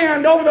my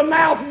hand over the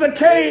mouth of the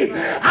cave.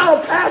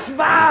 I'll pass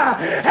by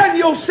and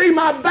you'll see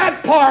my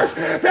back parts.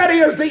 That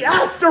is the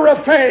after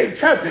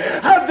effect of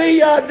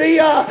the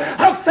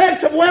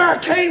effect of where I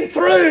came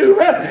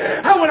through.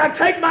 And when I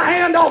take my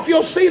hand off,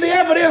 you'll see the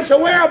evidence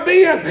of where I've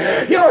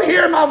been. You'll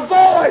hear my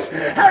voice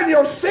and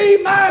you'll see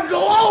my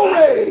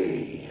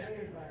glory.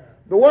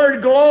 The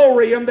word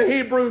glory in the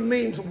Hebrew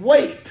means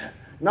weight,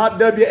 not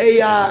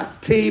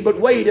W-A-I-T, but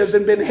weight as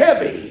in been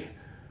heavy.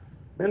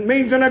 It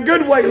means in a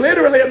good way.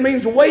 Literally, it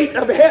means weight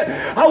of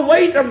a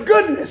weight of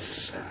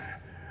goodness.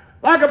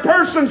 Like a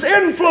person's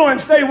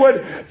influence, they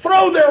would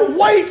throw their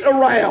weight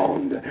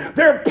around,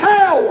 their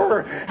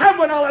power. And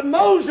when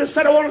Moses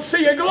said, I want to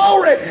see your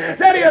glory,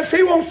 that is,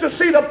 he wants to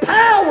see the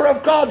power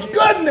of God's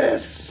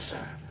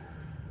goodness.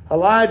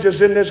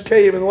 Elijah's in this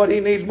cave, and what he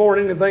needs more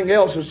than anything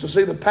else is to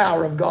see the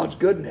power of God's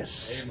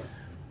goodness. Amen.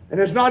 And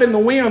it's not in the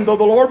wind, though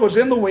the Lord was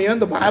in the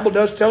wind. The Bible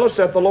does tell us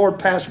that the Lord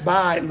passed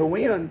by in the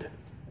wind.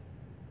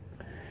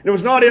 It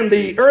was not in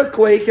the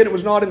earthquake, and it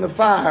was not in the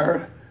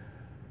fire.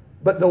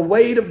 But the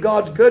weight of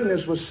God's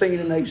goodness was seen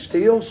in a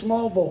still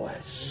small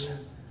voice.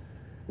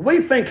 We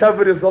think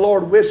of it as the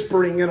Lord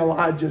whispering in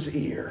Elijah's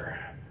ear.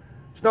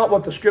 It's not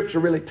what the Scripture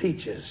really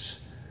teaches.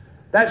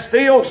 That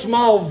still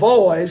small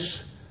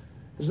voice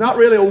is not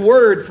really a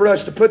word for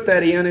us to put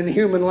that in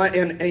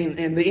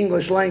the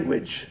English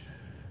language.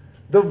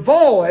 The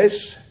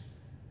voice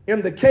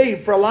in the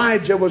cave for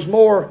Elijah was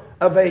more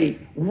of a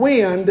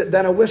wind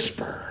than a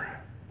whisper.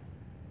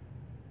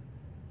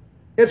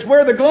 It's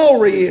where the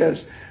glory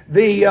is.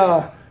 The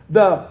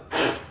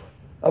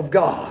of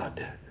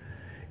God.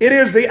 It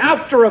is the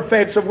after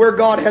effects of where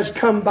God has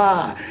come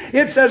by.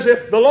 It's as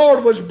if the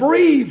Lord was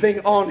breathing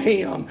on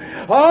him.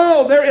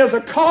 Oh, there is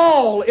a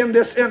call in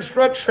this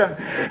instruction.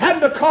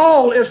 And the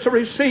call is to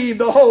receive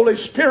the Holy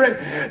Spirit,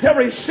 to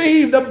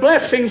receive the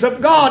blessings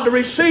of God, to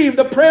receive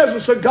the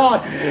presence of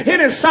God.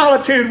 In his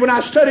solitude, when I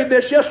studied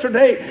this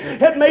yesterday,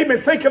 it made me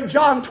think of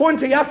John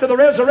 20 after the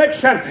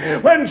resurrection,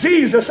 when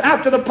Jesus,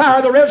 after the power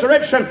of the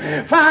resurrection,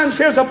 finds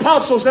his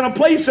apostles in a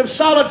place of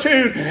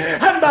solitude.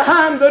 And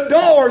behind the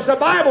doors, the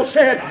Bible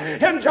said,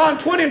 in John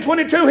 20 and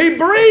 22, he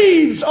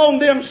breathes on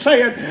them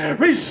saying,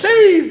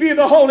 receive ye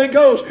the Holy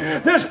Ghost.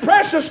 This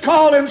precious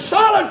call in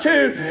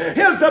solitude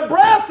is the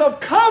breath of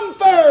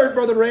comfort,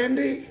 Brother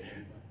Randy.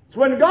 It's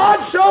when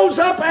God shows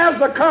up as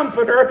the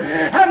comforter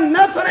and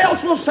nothing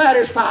else will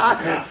satisfy.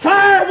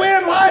 Fire,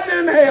 wind, lightning,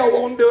 and hell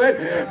won't do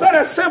it. But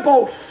a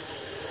simple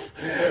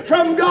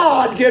from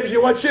God gives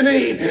you what you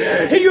need.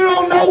 You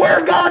don't know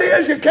where God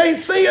is. You can't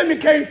see him. You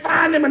can't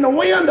find him in the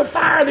wind, the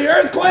fire, the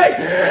earthquake.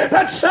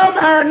 But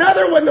somehow or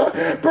another, when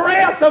the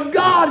breath of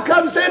God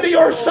comes into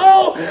your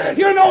soul,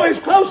 you know he's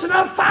close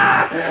enough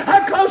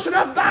close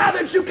enough by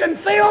that you can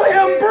feel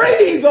him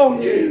breathe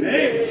on you.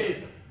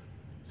 Amen.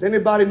 Does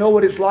anybody know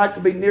what it's like to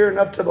be near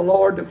enough to the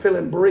Lord to feel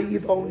him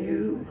breathe on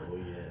you?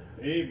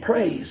 Amen.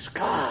 Praise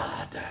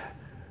God.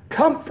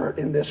 Comfort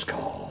in this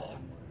call.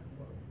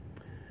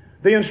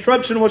 The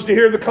instruction was to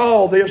hear the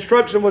call. The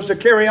instruction was to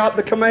carry out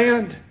the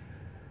command.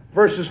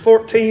 Verses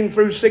 14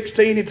 through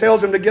 16, he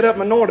tells him to get up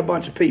and anoint a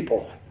bunch of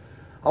people.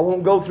 I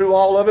won't go through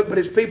all of it, but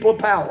it's people of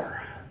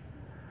power.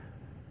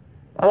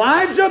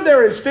 Elijah,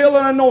 there is still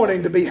an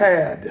anointing to be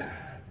had.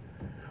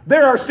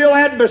 There are still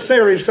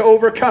adversaries to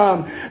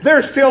overcome.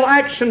 There's still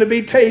action to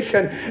be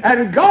taken.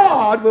 And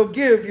God will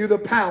give you the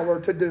power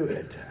to do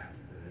it.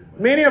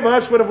 Many of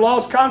us would have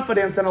lost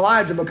confidence in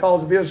Elijah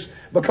because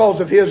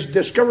of his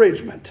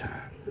discouragement.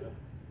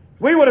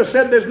 We would have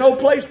said there's no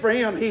place for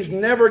him. He's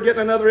never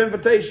getting another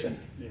invitation.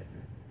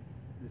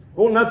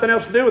 Well, nothing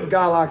else to do with a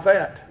guy like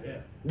that.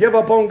 Give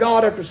up on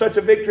God after such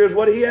a victory as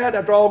what he had,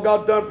 after all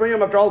God's done for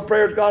him, after all the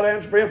prayers God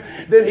answered for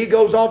him. Then he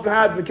goes off and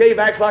hides in the cave,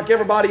 acts like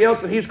everybody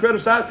else that he's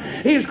criticized.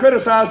 He's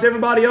criticized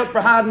everybody else for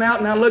hiding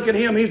out. Now look at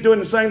him. He's doing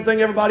the same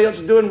thing everybody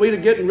else is doing. We're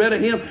getting rid of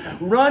him,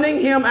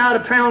 running him out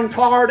of town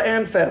tarred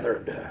and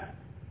feathered.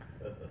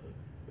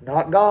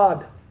 Not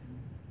God.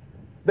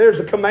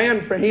 There's a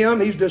command for him.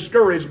 He's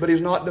discouraged, but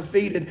he's not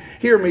defeated.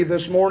 Hear me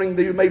this morning.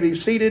 You may be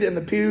seated in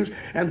the pews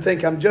and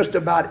think, I'm just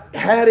about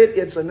had it.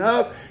 It's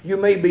enough. You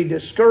may be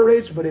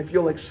discouraged, but if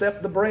you'll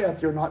accept the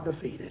breath, you're not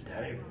defeated.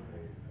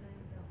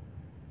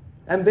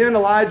 And then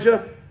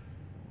Elijah,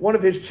 one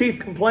of his chief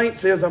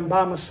complaints is, I'm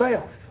by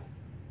myself.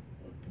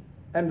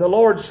 And the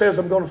Lord says,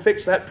 I'm going to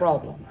fix that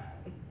problem.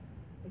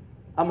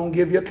 I'm going to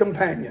give you a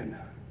companion.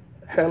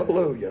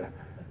 Hallelujah.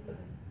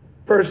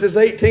 Verses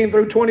 18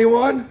 through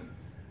 21.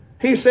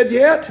 He said,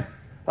 yet,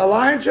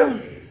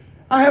 Elijah,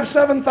 I have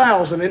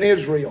 7,000 in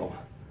Israel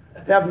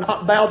that have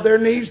not bowed their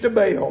knees to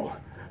Baal.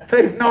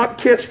 They've not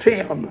kissed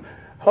him.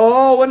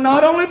 Oh, and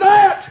not only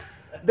that,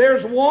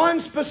 there's one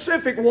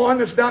specific one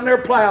that's down there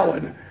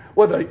plowing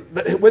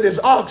with his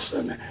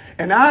oxen.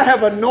 And I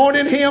have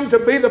anointed him to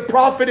be the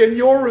prophet in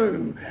your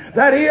room.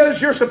 That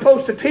is, you're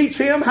supposed to teach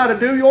him how to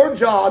do your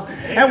job.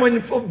 And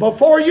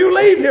before you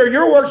leave here,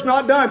 your work's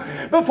not done.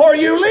 Before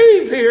you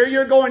leave here,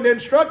 you're going to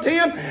instruct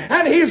him,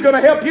 and he's going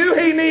to help you.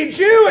 He needs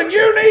you, and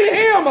you need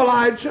him,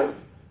 Elijah.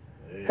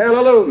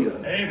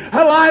 Hallelujah.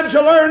 Elijah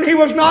learned he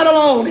was not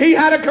alone. He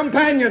had a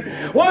companion,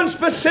 one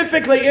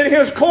specifically in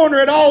his corner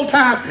at all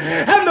times.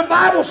 And the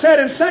Bible said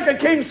in 2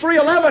 Kings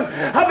 3:11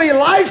 of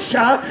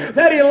Elisha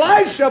that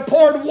Elisha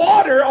poured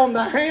water on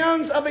the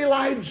hands of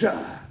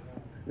Elijah.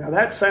 Now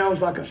that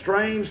sounds like a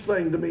strange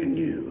thing to me and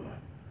you.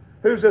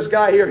 Who's this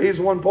guy here? He's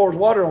the one who pours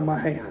water on my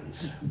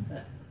hands.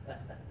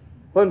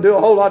 Wouldn't do a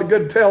whole lot of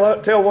good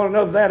to tell one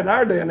another that in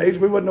our day and age.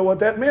 We wouldn't know what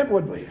that meant,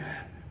 would we?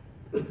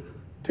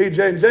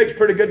 TJ and Jake's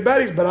pretty good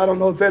buddies, but I don't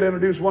know if they'd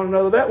introduce one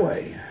another that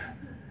way.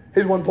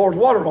 He's the one who pours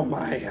water on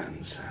my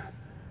hands.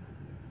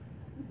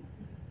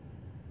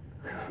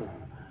 The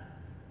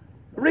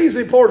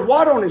reason he pours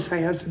water on his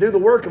hands to do the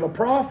work of a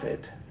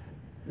prophet,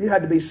 you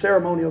had to be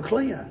ceremonial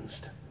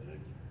cleansed.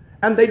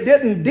 And they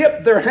didn't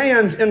dip their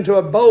hands into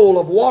a bowl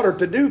of water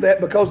to do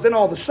that, because then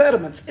all the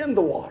sediment's in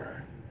the water.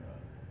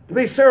 To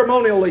be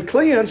ceremonially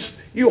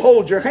cleansed, you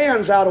hold your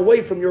hands out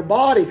away from your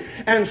body,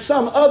 and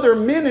some other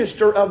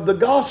minister of the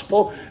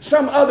gospel,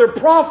 some other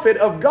prophet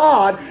of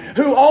God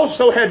who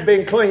also had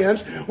been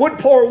cleansed, would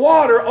pour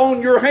water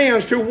on your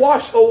hands to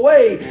wash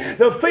away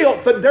the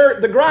filth, the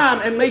dirt, the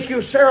grime, and make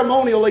you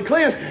ceremonially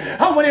cleansed.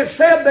 When it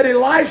said that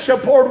Elisha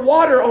poured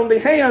water on the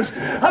hands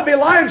of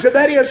Elijah,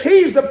 that is,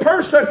 he's the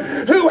person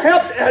who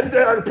helped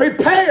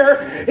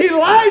prepare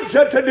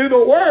Elijah to do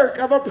the work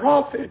of a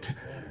prophet.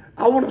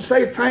 I want to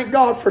say thank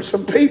God for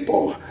some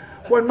people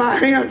when my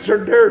hands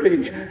are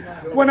dirty,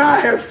 when I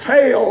have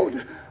failed,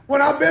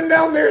 when I've been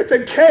down there at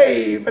the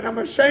cave and I'm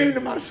ashamed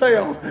of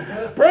myself.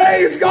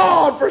 Praise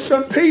God for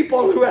some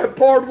people who have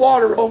poured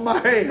water on my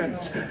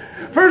hands.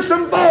 For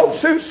some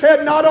folks who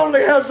said, not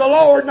only has the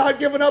Lord not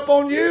given up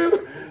on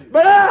you,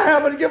 but I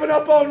haven't given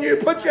up on you.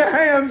 Put your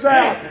hands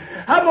out.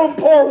 I'm going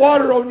to pour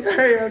water on your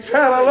hands.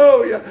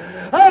 Hallelujah.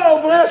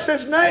 Oh, bless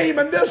his name.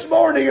 And this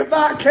morning, if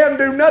I can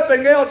do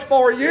nothing else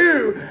for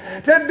you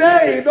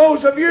today,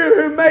 those of you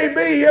who may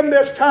be in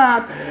this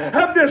time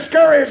of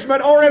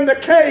discouragement or in the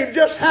cave,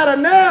 just had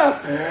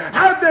enough,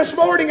 this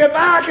morning, if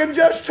I can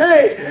just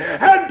take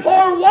and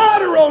pour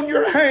water on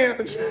your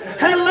hands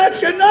and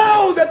let you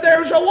know that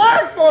there's a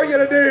work for you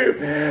to do,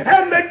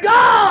 and that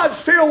God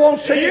still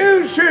wants to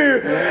use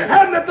you,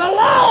 and that the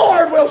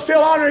Lord will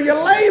still honor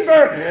your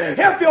labor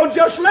if you'll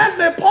just let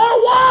me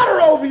pour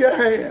water over your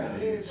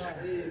hands.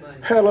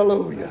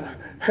 Hallelujah.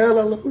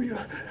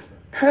 Hallelujah.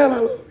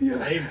 Hallelujah.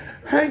 Amen.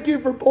 Thank you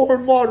for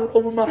pouring water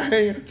over my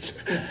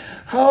hands.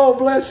 Oh,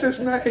 bless his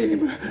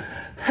name.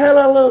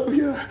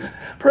 Hallelujah.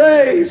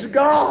 Praise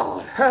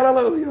God.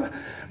 Hallelujah.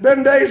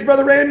 Been days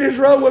Brother Randy's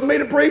rode with me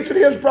to preach, and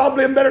he was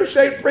probably in better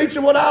shape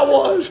preaching what I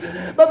was.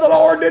 But the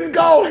Lord didn't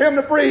call him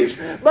to preach,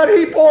 but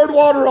he poured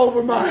water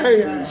over my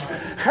hands.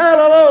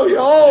 Hallelujah.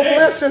 Oh,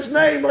 bless his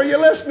name. Are you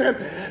listening?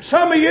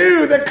 Some of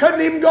you that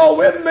couldn't even go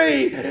with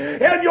me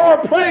in your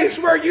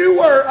place where you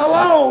were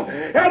alone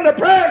in the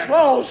prayer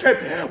closet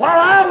while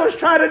I was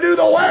trying to do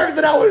the work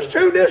that I was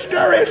too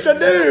discouraged to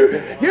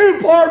do, you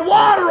poured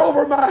water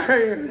over my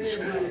hands.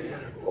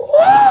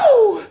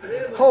 Whoa!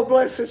 Oh,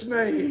 bless his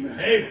name.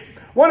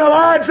 When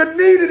Elijah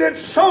needed it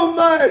so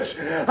much,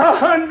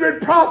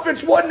 100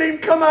 prophets wouldn't even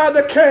come out of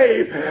the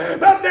cave.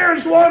 But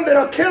there's one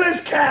that'll kill his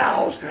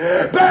cows,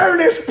 burn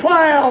his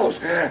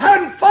plows,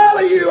 and follow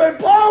you and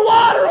pour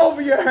water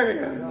over your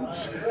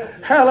hands.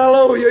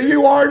 Hallelujah.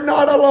 You are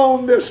not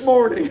alone this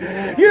morning.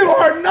 You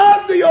are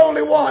not the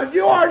only one.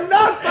 You are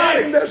not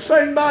fighting this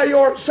thing by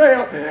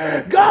yourself.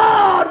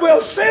 God will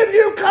send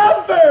you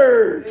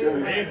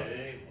comfort.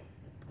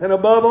 And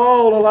above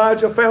all,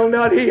 Elijah found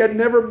out he had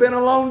never been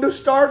alone to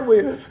start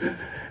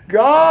with.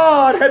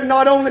 God had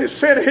not only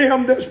sent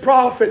him this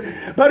prophet,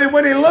 but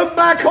when he looked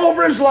back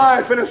over his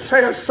life and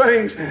assessed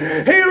things,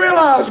 he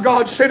realized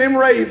God sent him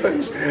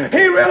ravens.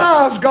 He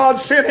realized God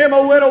sent him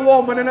a widow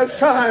woman and a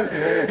son.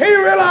 He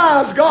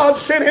realized God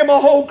sent him a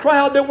whole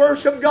crowd that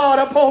worshiped God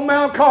upon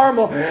Mount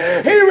Carmel.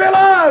 He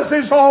realized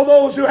there's all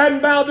those who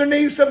hadn't bowed their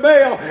knees to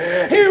Baal.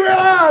 He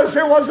realized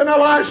there wasn't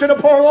Elisha to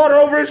pour water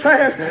over his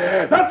hands,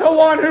 but the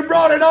one who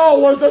brought it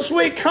all was the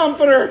sweet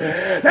comforter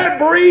that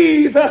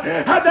breathed,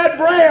 had that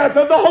breath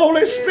of the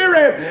Holy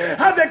Spirit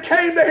that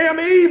came to him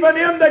even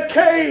in the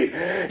cave.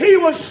 He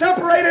was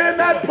separated in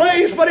that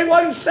place, but he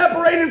wasn't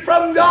separated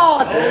from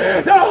God.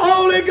 The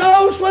Holy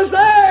Ghost was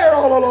there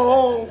all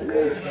along.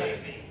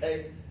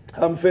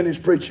 I'm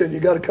finished preaching. You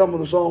got to come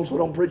with a song, so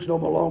don't preach no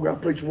more longer. I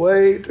preached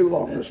way too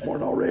long this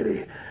morning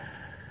already.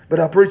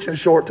 But I'm preaching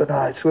short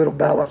tonight, so it'll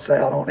balance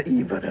out on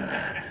even.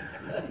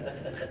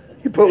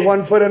 You put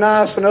one foot in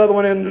ice, another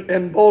one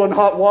in boiling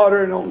hot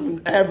water, and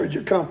on average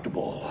you're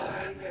comfortable.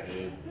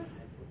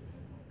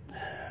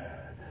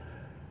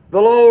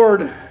 The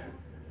Lord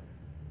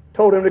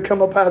told him to come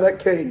up out of that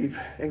cave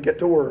and get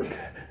to work.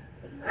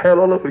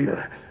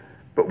 Hallelujah.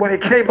 But when he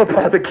came up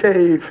out of the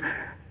cave,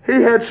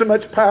 he had so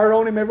much power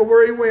on him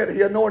everywhere he went,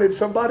 he anointed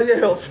somebody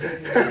else.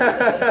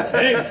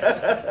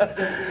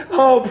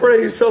 Oh,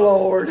 praise the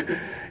Lord.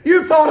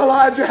 You thought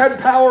Elijah had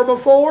power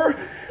before.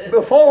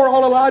 Before,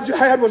 all Elijah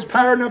had was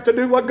power enough to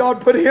do what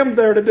God put him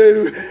there to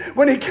do.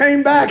 When he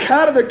came back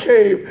out of the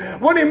cave,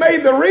 when he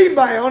made the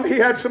rebound, he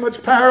had so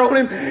much power on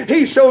him.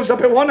 He shows up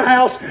at one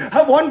house,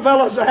 one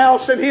fellow's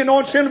house, and he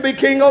anoints him to be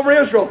king over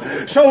Israel.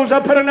 Shows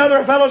up at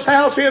another fellow's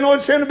house, he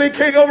anoints him to be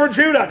king over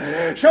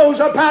Judah. Shows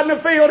up out in the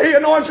field, he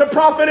anoints a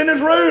prophet in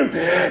his room.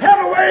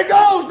 Everywhere he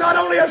goes, not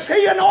only is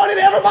he anointed,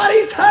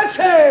 everybody he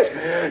touches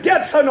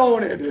gets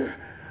anointed.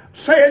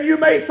 Saying you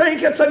may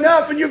think it's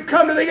enough and you've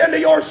come to the end of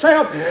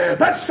yourself,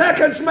 but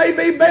seconds may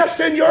be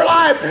best in your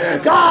life.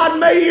 God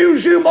may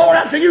use you more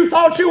after you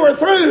thought you were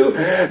through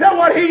than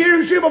what he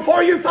used you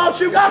before you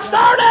thought you got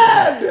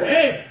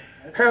started.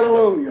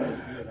 Hallelujah.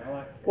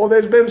 Well,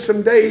 there's been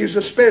some days,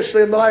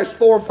 especially in the last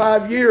 4 or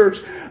 5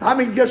 years, I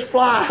mean, just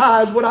fly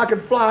high as what I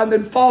could fly and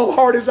then fall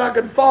hard as I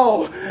could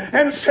fall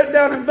and sit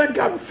down and think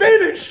I'm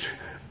finished.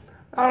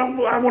 I don't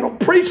want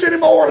to preach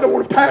anymore. I don't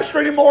want to pastor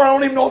anymore. I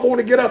don't even know if I want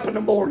to get up in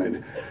the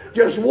morning.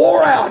 Just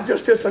wore out.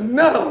 Just it's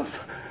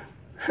enough.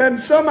 And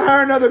somehow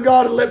or another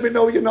God would let me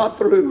know you're not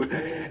through.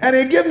 And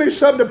he'd give me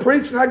something to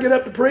preach, and I get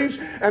up to preach,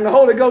 and the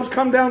Holy Ghost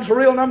come down so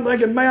real, and I'm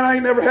thinking, man, I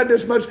ain't never had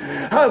this much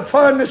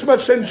fun, this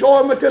much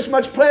enjoyment, this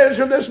much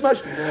pleasure, this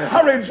much.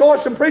 I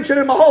rejoice in preaching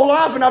in my whole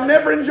life, and I've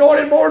never enjoyed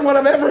it more than what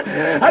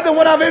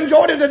I've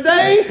enjoyed it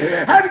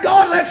today. And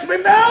God lets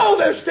me know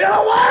there's still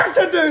a work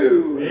to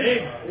do.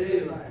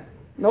 Amen.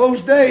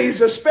 Those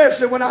days,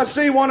 especially when I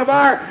see one of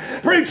our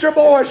preacher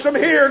boys from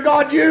here,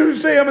 God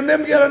use them and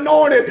them get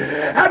anointed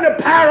and the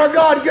power of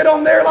God get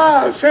on their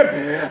lives. And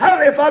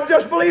if I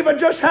just believe I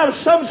just have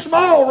some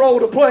small role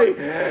to play,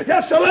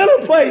 just a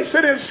little place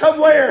in it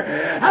somewhere,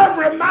 I'm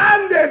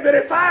reminded that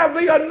if I'll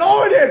be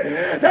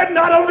anointed, then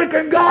not only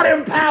can God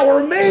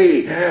empower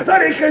me,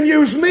 but he can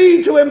use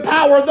me to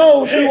empower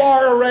those who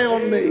are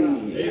around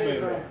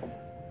me.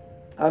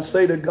 I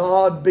say to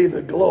God be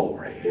the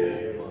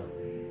glory.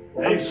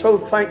 I'm so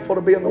thankful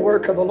to be in the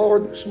work of the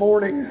Lord this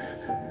morning.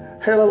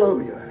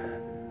 Hallelujah.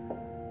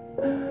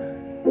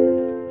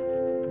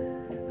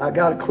 I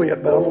got to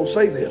quit, but I'm going to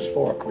say this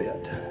before I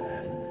quit.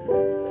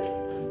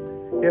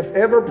 If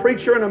ever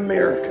preacher in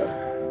America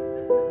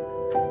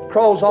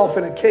crawls off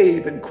in a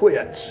cave and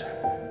quits,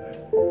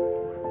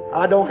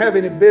 I don't have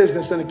any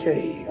business in a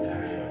cave.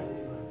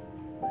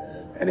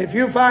 And if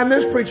you find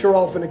this preacher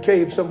off in a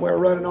cave somewhere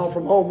running off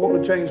from home,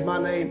 wanting to change my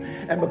name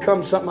and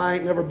become something I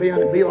ain't never been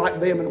and be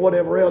like them and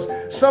whatever else,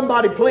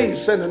 somebody please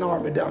send an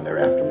army down there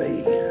after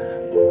me.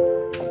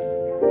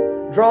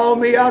 Draw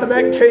me out of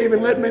that cave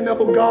and let me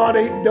know God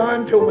ain't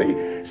done till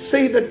we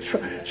see the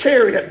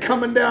chariot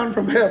coming down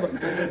from heaven.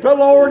 The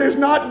Lord is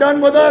not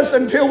done with us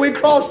until we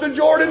cross the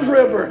Jordan's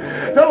River.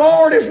 The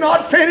Lord is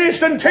not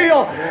finished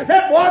until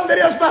that one that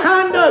is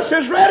behind us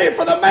is ready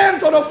for the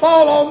mantle to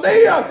fall on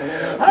thee.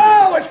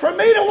 Oh, it's for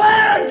me to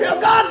wear until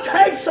God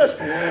takes us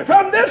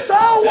from this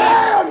old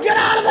world. Get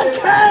out of the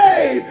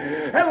cave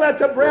and let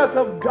the breath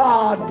of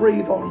God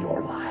breathe on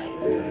your life.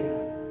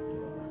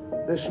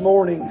 This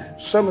morning,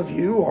 some of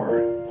you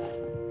are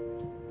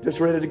just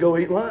ready to go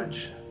eat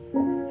lunch.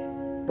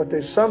 But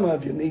there's some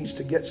of you needs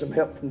to get some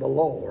help from the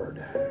Lord.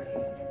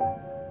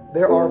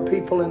 There are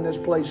people in this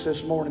place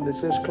this morning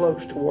that's this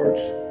close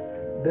towards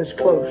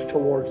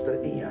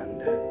the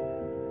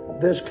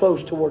end. This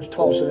close towards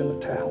tossing in the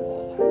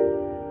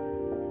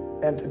towel.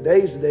 And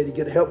today's the day to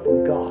get help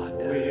from God.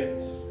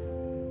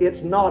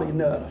 It's not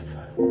enough.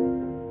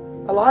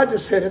 Elijah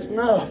said it's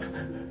enough.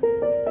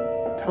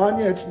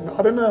 Tanya, it's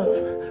not enough.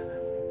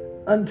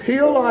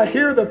 Until I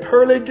hear the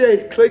pearly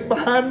gate click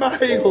behind my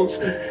heels,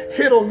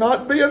 it'll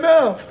not be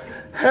enough.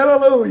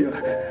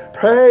 Hallelujah.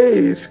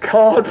 Praise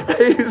God,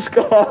 praise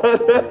God.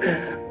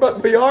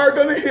 But we are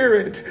going to hear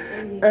it.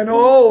 And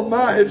oh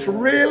my, it's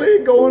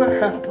really going to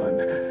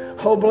happen.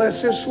 Oh,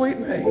 bless His sweet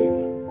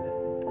name.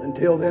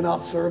 Until then,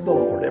 I'll serve the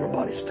Lord.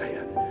 Everybody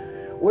stand.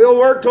 We'll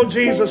work till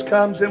Jesus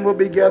comes and we'll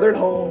be gathered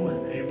home.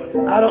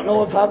 I don't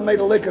know if I've made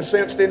a lick of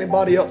sense to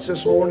anybody else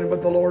this morning,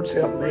 but the Lord's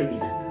helped me.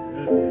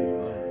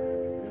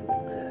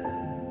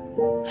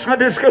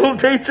 Sunday school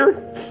teacher,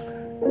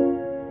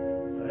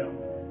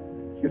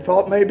 you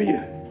thought maybe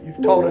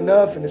you've taught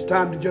enough and it's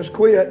time to just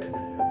quit.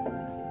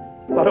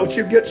 Why don't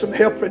you get some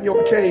help from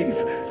your cave?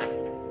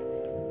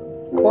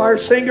 Choir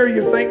singer,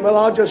 you think, well,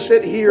 I'll just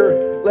sit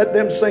here, let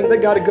them sing. They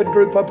got a good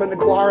group up in the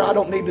choir. I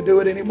don't need to do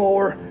it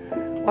anymore.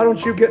 Why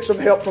don't you get some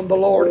help from the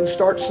Lord and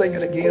start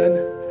singing again?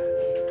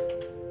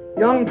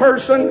 Young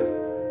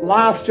person,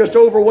 life's just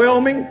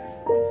overwhelming.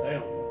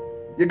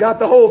 You got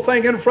the whole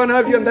thing in front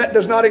of you, and that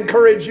does not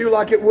encourage you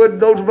like it would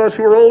those of us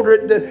who are older.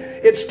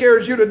 It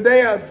scares you to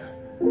death.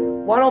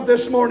 Why don't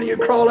this morning you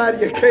crawl out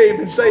of your cave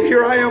and say,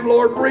 here I am,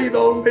 Lord, breathe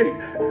on me.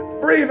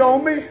 Breathe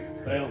on me.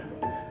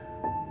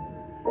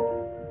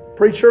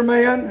 Preacher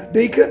man,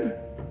 deacon,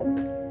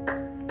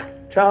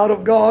 child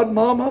of God,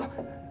 mama,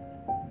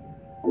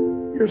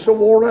 you're so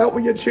worn out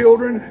with your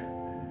children.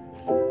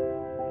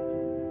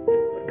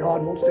 But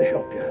God wants to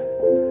help you.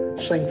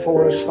 Sing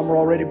for us. Some are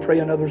already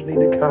praying, others need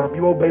to come.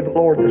 You obey the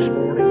Lord this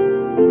morning.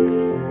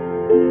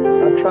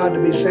 I've tried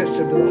to be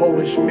sensitive to the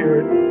Holy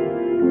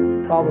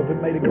Spirit. Probably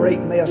made a great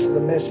mess of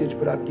the message,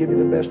 but I've given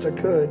you the best I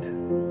could.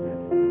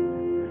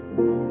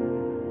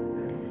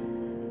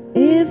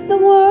 If the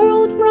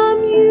world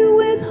from you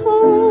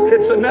withholds,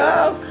 It's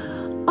enough.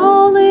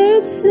 all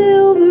its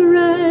silver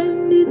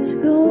and its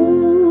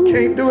gold,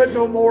 Can't do it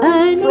no more.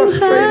 and you have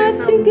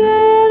Frustrated. to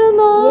get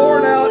along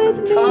worn out with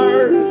and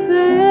tired.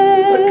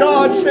 me But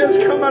God says,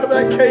 come out of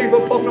that cave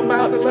up on the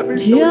mountain and let me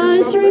show you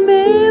Just something.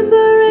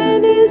 remember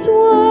in His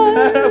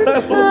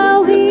Word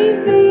how He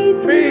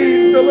feeds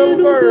the little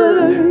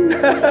bird.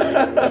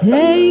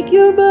 Take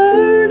your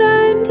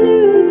burden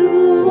to the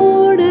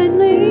Lord and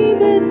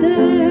leave it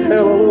there.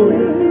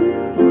 Hallelujah.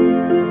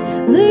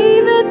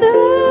 Leave it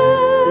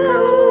there.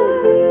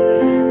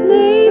 Hallelujah.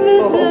 Leave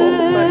it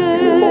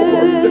Thank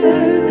you,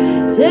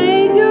 there.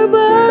 Take your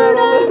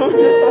burdens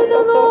to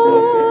the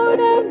Lord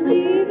and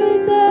leave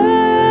it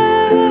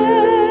there.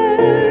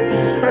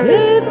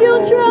 If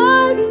you'll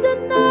trust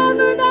and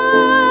never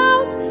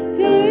doubt,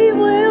 He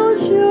will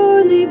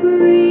surely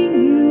bring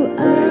you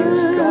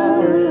Praise God.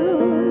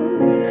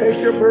 out.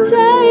 Take your burden.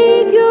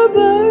 Take your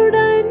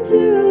burden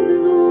to the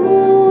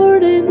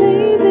Lord and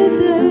leave it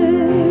there.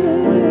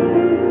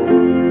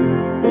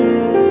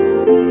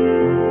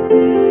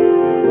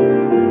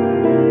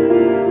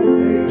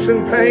 Aches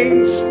and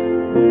pains,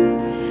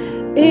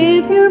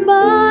 If your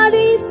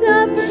body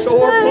suffers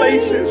sore pain,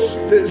 places,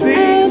 and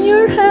disease,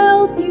 your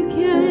health you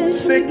can't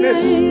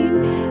sickness, regain,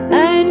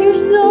 and your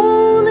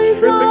soul is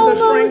stripping the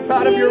almost strength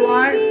out of your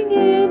life. sinking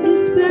in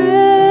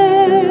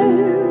despair.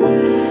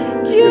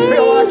 You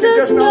feel like you're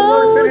just Jesus not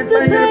worth knows the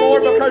anything anymore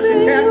pain you because you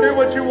can't feel. do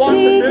what you want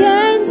He to do.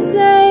 can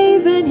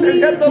save and And He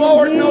yet the can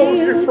Lord heal. knows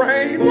your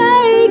frame.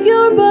 Take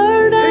your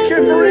burden He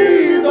can to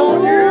breathe the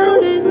on Lord you.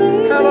 and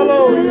leave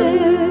Hallelujah. it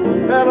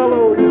there.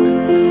 Hallelujah.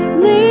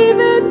 Leave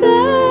it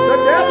there. The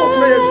devil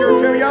says you're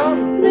too young.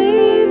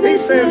 Leave He it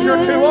says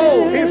you're too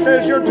old. He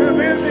says you're too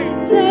busy.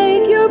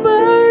 Take your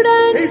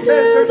burdens He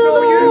says there's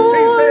no use.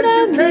 He says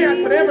you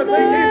can't, but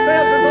everything he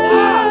says is a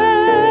lie.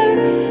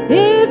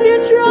 If you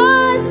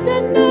trust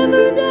and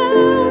never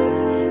doubt,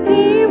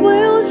 He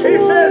will He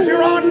says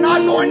you're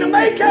not going to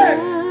make it.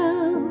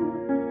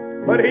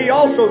 But he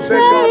also said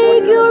God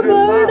Take would your use him.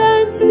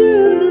 burdens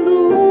to the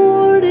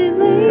Lord and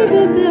leave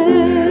it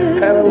there.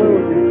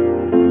 Hallelujah.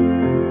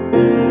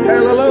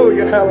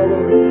 Hallelujah.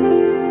 Hallelujah.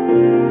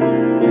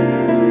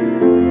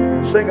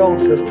 Sing on,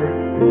 sister.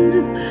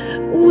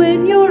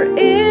 When your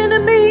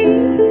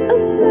enemies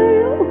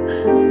assail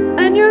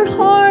and your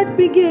heart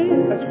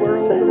begins That's to where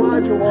old fail,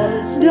 Elijah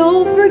was.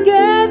 don't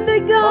forget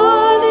that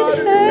God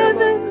in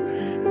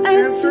heaven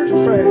answers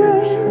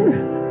prayer.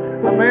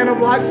 A man of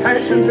like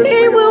passions as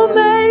He we will are.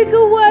 make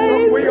a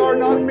way But we are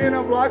not men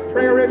of like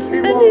prayer as he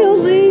and He'll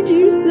was. lead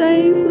you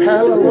safely.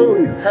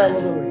 Hallelujah.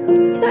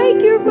 Hallelujah.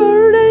 Take your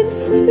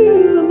burdens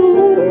to the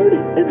Lord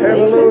and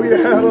Hallelujah.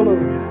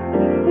 Hallelujah.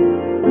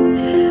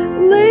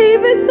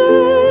 leave it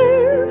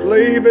there.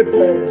 Leave it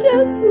there.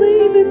 Just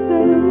leave it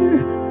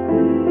there.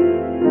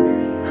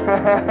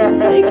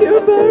 Take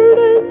your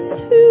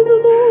burdens to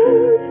the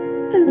Lord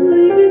and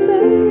leave it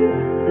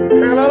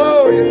there.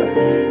 Hallelujah.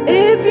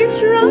 If you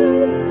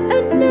trust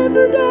and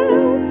never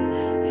doubt,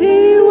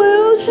 He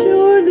will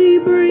surely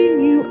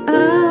bring you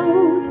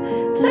out.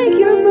 Take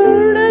your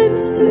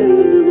burdens to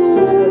the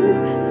Lord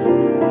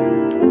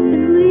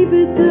and leave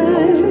it there.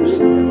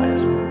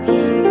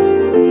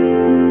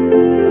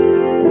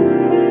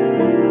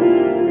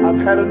 I've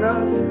had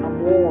enough.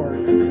 I'm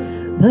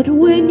worn. But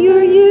when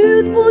your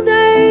youthful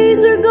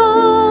days are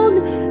gone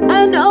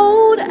and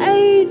old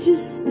age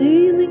is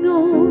stealing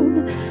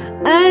on,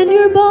 and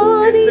your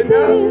body It's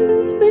enough.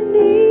 bends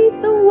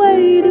beneath the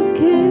weight of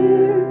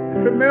care,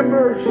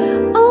 Remember,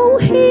 oh,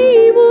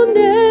 He will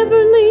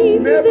never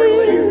leave never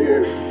you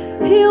there.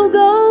 leave you. He'll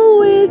go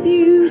with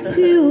you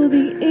till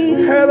the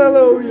end.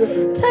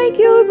 Hallelujah. Take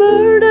your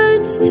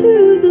burdens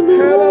to the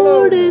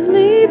Lord Hallelujah. and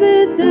leave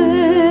it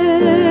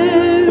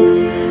there.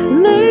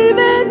 Leave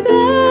it there.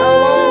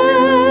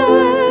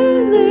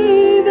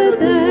 Leave it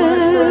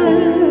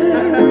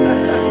there.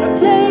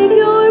 Take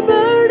your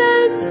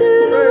burdens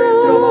to the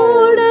Praise the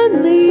Lord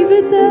and leave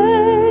it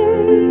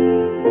there.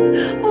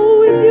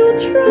 Oh, if you'll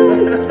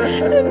trust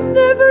and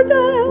never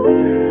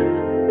doubt,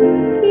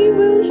 He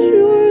will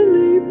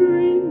surely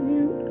bring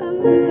you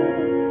out.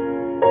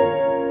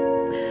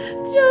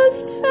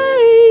 Just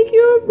take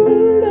your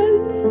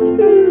burdens to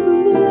the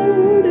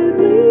Lord and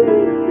leave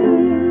it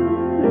there.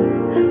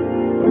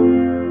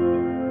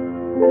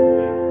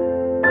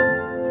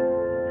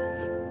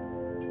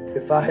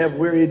 If I have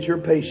wearied your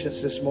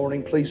patience this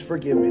morning, please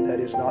forgive me. That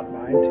is not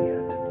my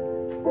intent.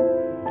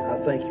 I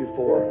thank you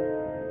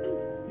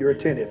for your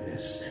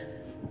attentiveness.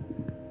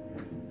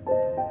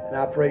 And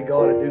I pray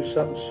God to do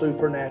something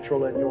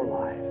supernatural in your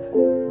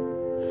life.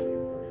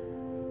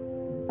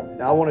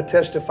 And I want to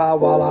testify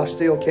while I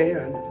still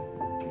can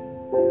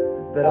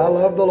that I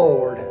love the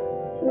Lord.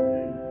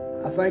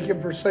 I thank Him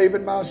for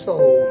saving my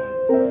soul.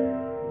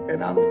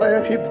 And I'm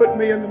glad He put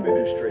me in the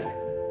ministry.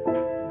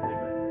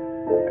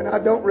 And I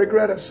don't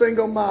regret a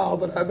single mile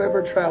that I've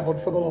ever traveled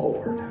for the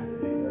Lord.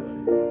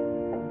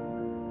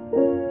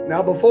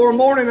 Now, before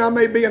morning, I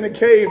may be in a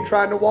cave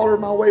trying to water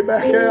my way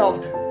back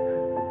out.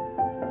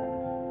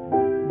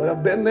 But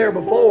I've been there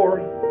before,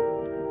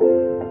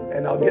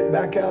 and I'll get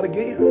back out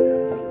again.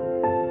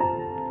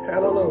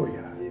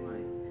 Hallelujah.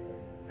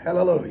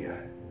 Hallelujah.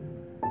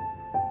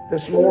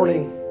 This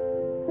morning,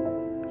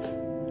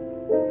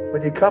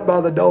 when you come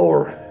by the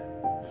door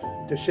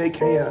to shake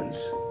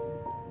hands,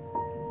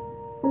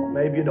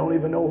 maybe you don't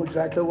even know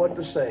exactly what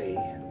to say.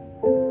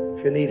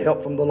 If you need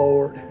help from the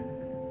Lord,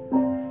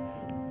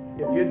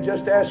 if you'd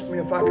just ask me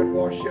if I could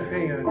wash your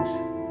hands,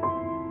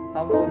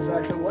 I'll know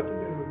exactly what to do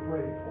and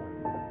pray for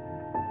you.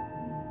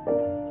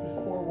 Just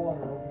pour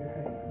water over your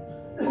hands.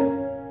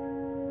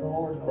 The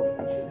Lord knows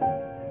what you need.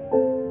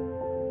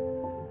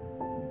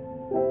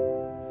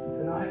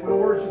 Tonight we'll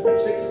worship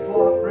at 6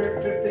 o'clock, prayer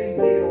at 15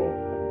 deal.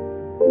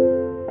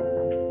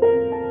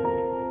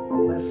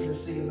 Blessed to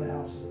see in the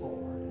house of the Lord.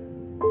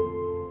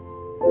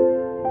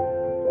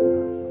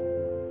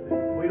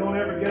 We don't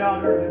ever get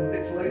out early, but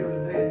it's later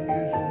today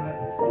than usual.